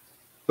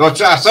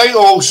 But I think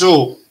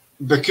also,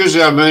 because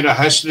of the amount of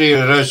history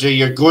there is,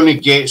 you're going to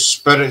get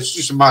spirits,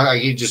 just my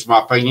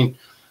opinion,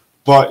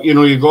 but, you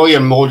know, you've got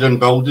your modern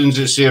buildings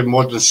that say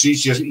modern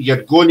streets,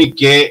 you're going to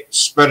get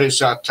spirits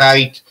that are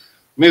tied,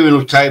 maybe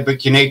not tied, but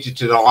connected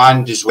to the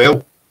land as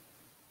well,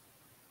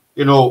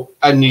 you know,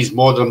 in these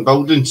modern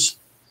buildings,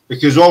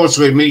 because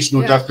obviously it makes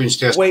no difference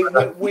to us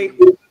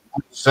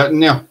sitting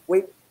there.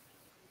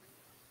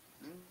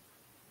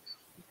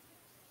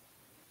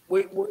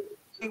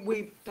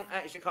 We've done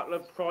actually a couple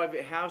of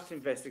private house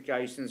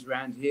investigations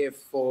around here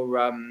for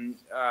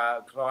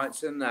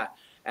clients and that,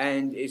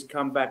 and it's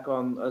come back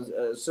on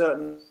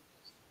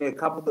a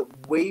couple that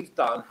we've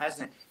done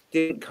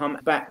didn't come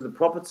back to the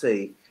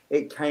property,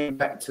 it came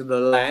back to the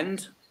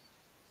land.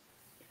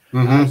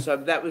 So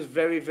that was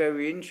very,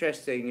 very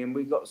interesting, and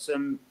we got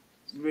some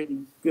really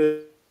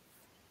good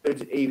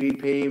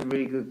EVP,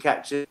 really good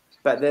catches.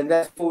 But then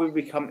that's before we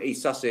become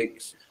East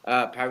Sussex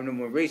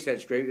Paranormal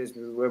Research Group. That's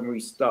when we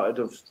started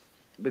off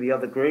with the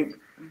other group.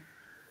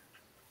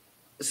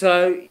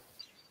 So,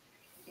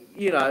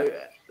 you know,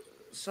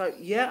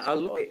 a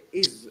lot of it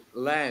is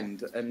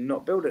land and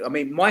not building. I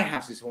mean, my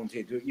house is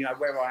haunted. You know,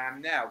 where I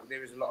am now,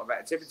 there is a lot of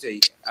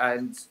activity.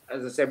 And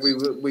as I said,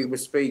 we were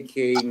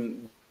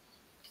speaking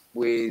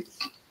with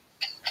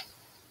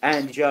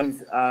Andy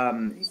Jones,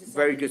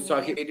 very good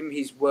psychic medium.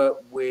 He's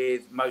worked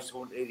with Most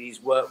Haunted.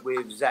 He's worked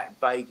with Zach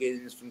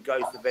Bagans from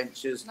Ghost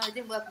Adventures. No, he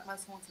didn't work with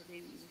Most Haunted.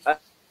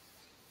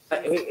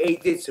 he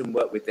did some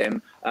work with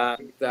them,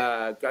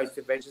 Ghost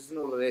Adventures and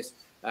all of this.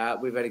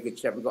 We've had a good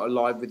chat. We got a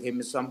live with him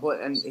at some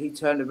point, and he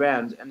turned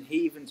around and he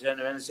even turned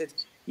around and said,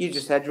 "You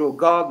just had your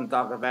garden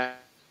dug about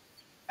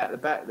at the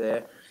back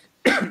there.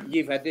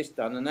 You've had this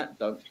done and that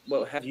done."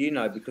 Well, how do you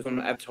know? Because I'm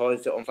not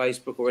advertised it on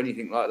Facebook or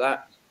anything like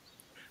that.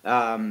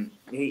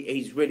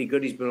 He's really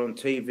good. He's been on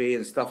TV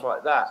and stuff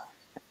like that.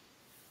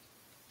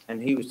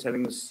 And he was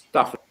telling us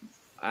stuff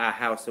our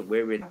house that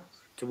we're in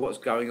to what's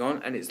going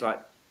on, and it's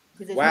like,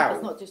 wow.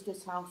 It's not just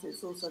this house;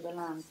 it's also the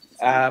land.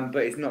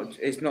 But it's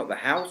not the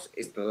house;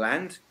 it's the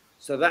land.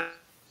 So that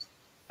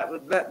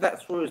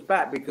threw us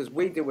back because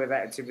we deal with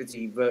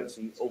activity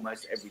virtually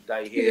almost every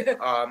day here.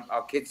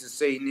 Our kids have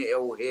seen it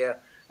all here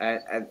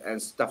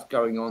and stuff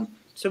going on.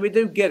 So we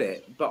do get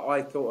it. But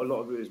I thought a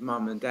lot of it was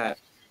mum and dad.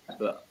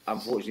 But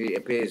unfortunately, it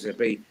appears to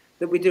be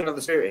that we do have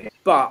the spirit here.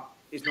 But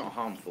it's not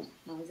harmful.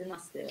 No, he's a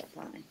nice spirit,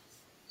 apparently.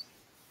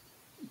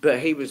 But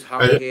he was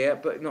hung here,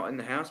 but not in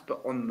the house,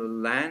 but on the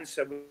land.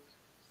 So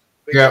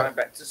we're going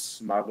back to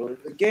smugglers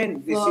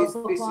again. This is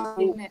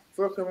all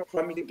for a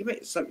crime.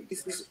 So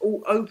this is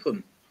all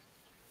open.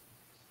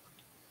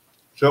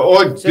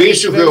 So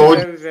basically,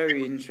 very,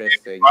 very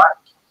interesting.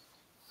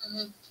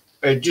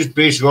 Just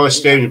basically all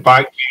stems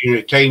back to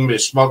the time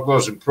with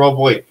smugglers and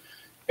probably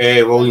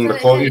William the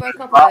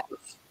Conqueror,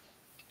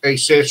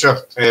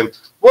 etc.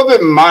 What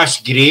about mass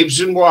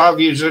graves and what have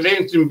you? Has there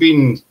anything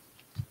been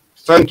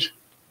found?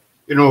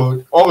 You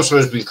know, obviously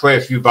there's been quite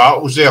a few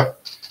battles there.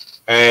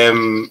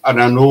 And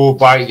I know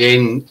back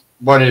then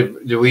one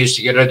of the ways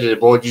to get rid of the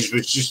bodies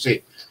was just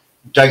to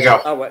dig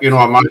a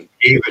man's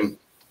grave and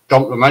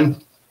dump them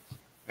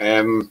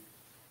in.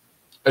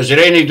 Is there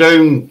any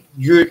down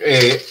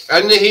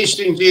in the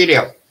Hastings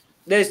area?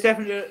 There's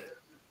definitely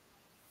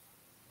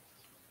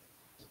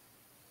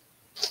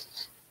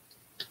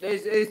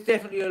there's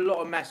definitely a lot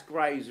of mass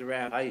graves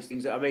around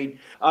Hastings. I mean,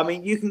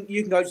 you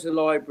can go to the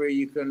library.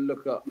 You can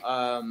look at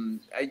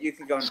you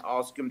can go and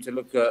ask them to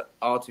look at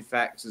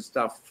artifacts and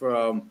stuff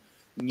from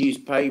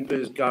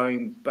newspapers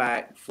going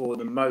back for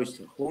the most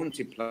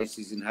haunted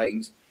places in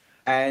Hastings.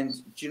 And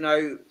do you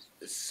know,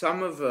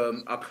 some of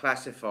them are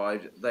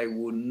classified. They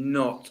will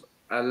not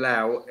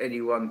allow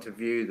anyone to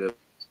view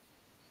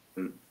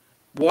them.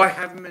 Why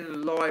have them in the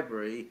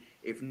library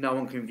if no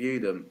one can view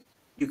them?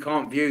 You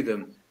can't view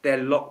them.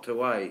 They're locked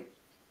away.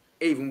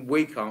 Even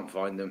we can't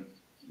find them.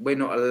 We're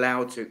not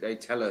allowed to. They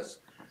tell us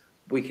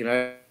we can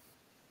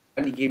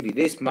only give you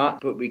this much,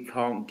 but we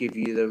can't give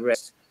you the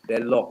rest.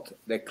 They're locked.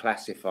 They're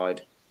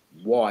classified.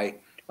 Why?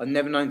 I've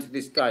never known to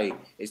this day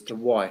as to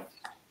why.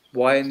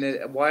 Why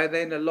are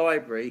they in the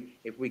library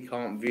if we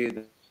can't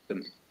view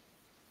them?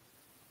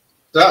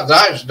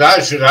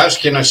 That's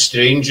kind of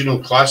strange, you know,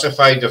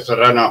 classified if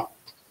they're in a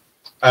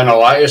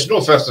library. It's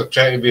not if they're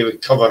trying to be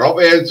cover up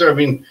anything. I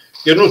mean,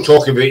 you're not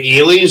talking about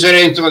aliens or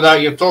anything like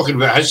that. You're talking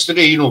about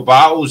history, you know,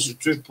 battles that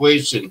took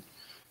place and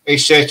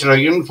etc.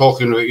 You're not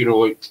talking about, you know,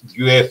 like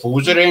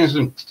UFOs or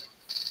anything.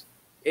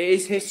 It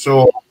is history.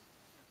 So,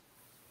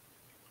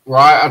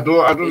 right, I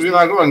don't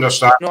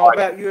understand. It's not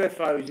about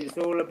UFOs. It's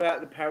all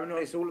about the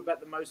paranormal. It's all about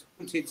the most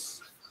haunted.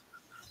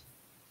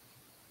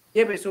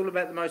 Yeah, but it's all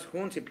about the most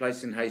haunted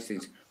place in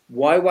Hastings.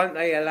 Why won't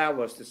they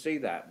allow us to see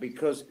that?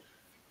 Because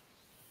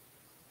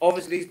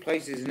obviously these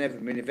places have never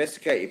been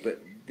investigated,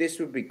 but this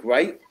would be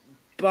great.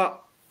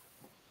 But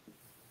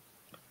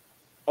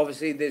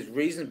obviously there's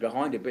reasons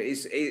behind it, but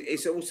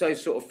it's also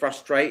sort of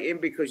frustrating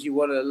because you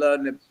want to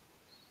learn a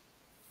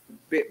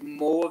bit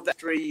more of that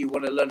history. You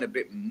want to learn a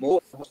bit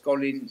more of what's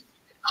gone in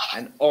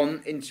and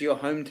on into your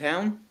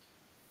hometown.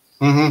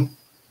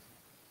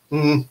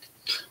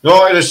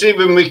 No, as I say,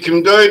 when we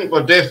come down,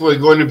 we're definitely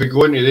going to be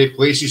going to the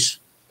places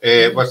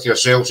with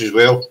yourselves as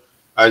well,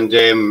 and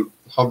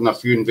having a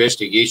few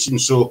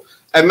investigations. So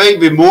it might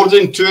be more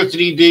than 2 or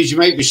 3 days. You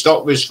might be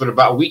stuck with us for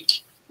about a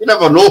week. You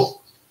never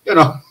know. You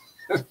know,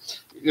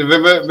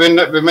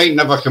 we might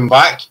never come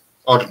back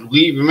or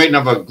leave. We might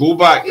never go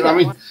back. You know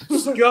what I mean?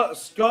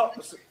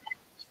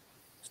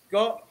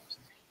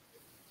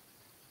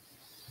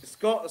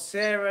 Scott,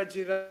 Sarah, do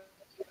you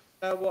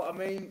know what I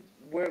mean?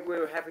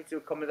 We're happy to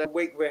accommodate a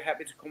week. We're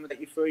happy to accommodate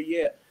you for a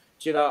year.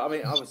 Do you know? I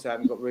mean, obviously, I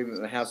haven't got room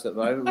in the house at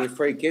the moment with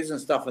 3 kids and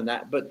stuff and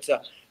that. But do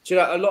you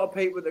know, a lot of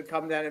people that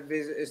come down and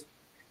visit us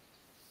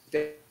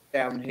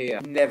down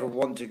here never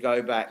want to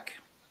go back.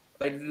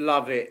 They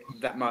love it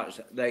that much.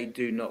 They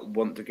do not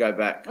want to go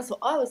back. That's what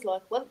I was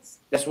like once.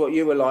 That's what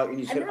you were like, and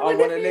you said, "I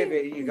want to live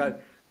it." And you go,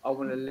 "I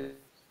want to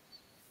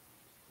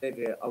live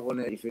here. I want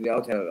to live in the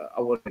hotel.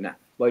 I want that."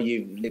 Well,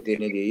 you've lived here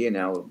nearly a year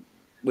now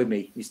with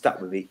me. You stuck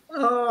with me.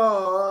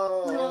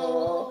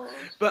 Oh.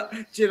 But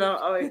do you know?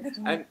 I mean,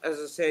 and as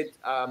I said,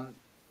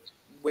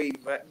 we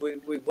worked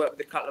with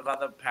a couple of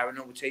other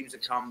paranormal teams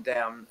that come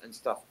down and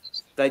stuff.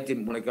 They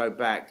didn't want to go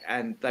back,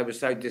 and they were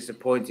so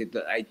disappointed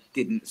that they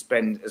didn't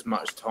spend as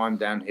much time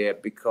down here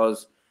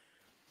because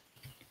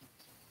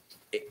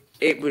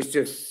it was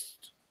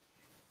just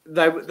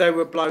they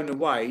were blown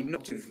away,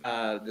 not with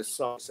the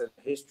science and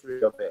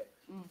history of it,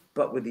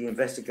 but with the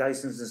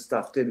investigations and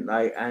stuff, didn't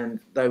they? And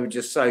they were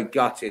just so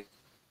gutted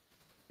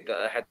that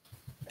I had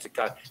to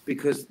go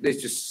because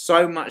there's just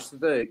so much to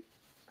do.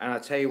 And I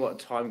tell you what,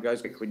 time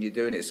goes quick when you're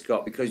doing it,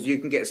 Scott, because you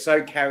can get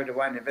so carried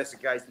away in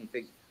investigation. You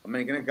think, I'm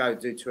only going to go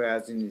do 2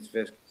 hours in this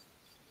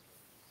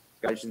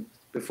investigation.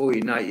 Before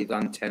you know it, you've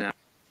done 10 hours.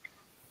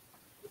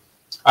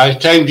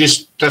 Time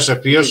just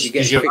disappears. You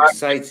get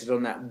fixated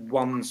on that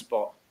one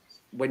spot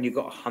when you've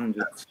got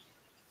hundreds.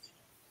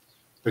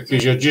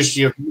 Because you're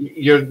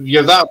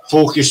that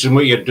focused on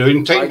what you're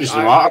doing. Time doesn't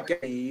matter.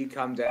 You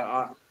come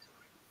down.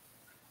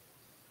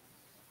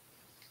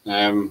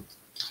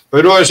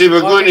 But obviously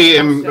we're going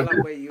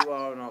to where you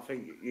are, and I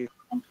think you're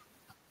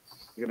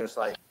going to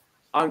say,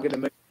 I'm going to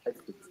move.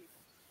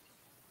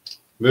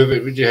 Move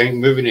it. What do you think?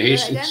 Moving to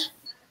Hastings.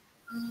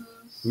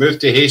 Move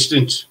to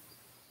Hastings.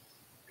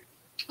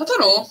 I don't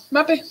know.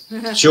 Maybe.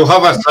 She'll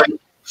have a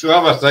think. She'll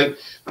have a think.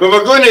 But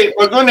we're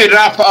going to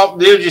wrap it up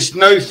there just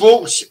now,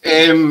 folks.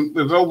 We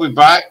will be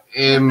back.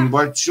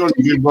 But Sean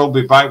and June will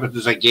be back with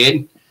us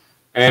again.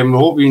 I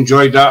hope you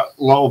enjoyed that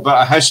little bit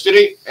of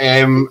history.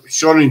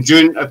 Sean and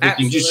June, if we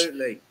can just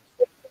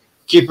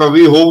keep a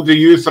wee hold of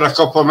you for a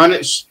couple of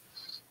minutes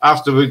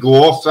after we go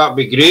off, that'd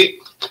be great.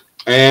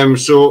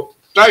 So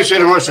thanks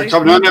very much for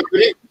coming on,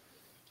 everybody.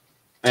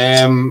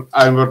 And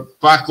we're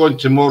back on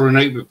tomorrow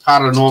night with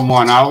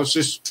Paranormal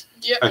Analysis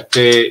at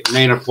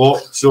 9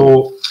 o'clock.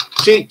 So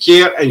take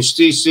care and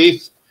stay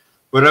safe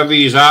wherever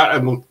you're at,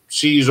 and we'll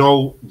see you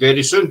all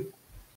very soon.